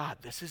ways of God.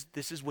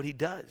 This is what he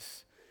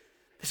does.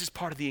 This is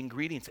part of the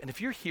ingredients. And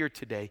if you're here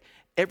today,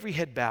 every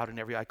head bowed and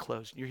every eye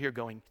closed, and you're here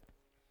going,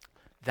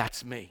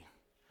 that's me.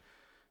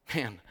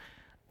 Man,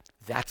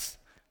 that's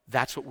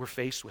what we're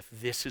faced with.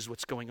 This is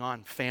what's going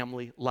on.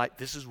 Family, life,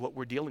 this is what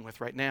we're dealing with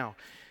right now.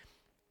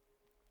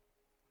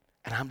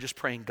 And I'm just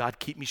praying, God,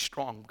 keep me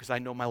strong because I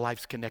know my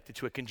life's connected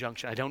to a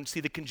conjunction. I don't see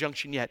the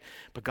conjunction yet,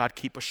 but God,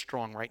 keep us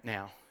strong right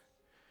now.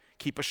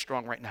 Keep us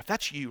strong right now. If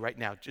that's you right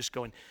now, just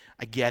going,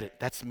 I get it.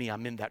 That's me.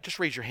 I'm in that. Just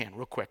raise your hand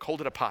real quick. Hold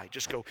it up high.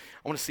 Just go.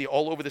 I want to see it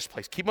all over this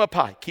place. Keep them up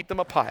high. Keep them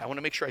up high. I want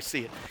to make sure I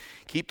see it.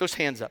 Keep those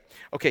hands up.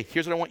 Okay,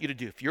 here's what I want you to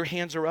do. If your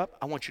hands are up,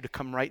 I want you to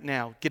come right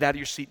now. Get out of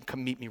your seat and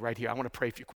come meet me right here. I want to pray for you.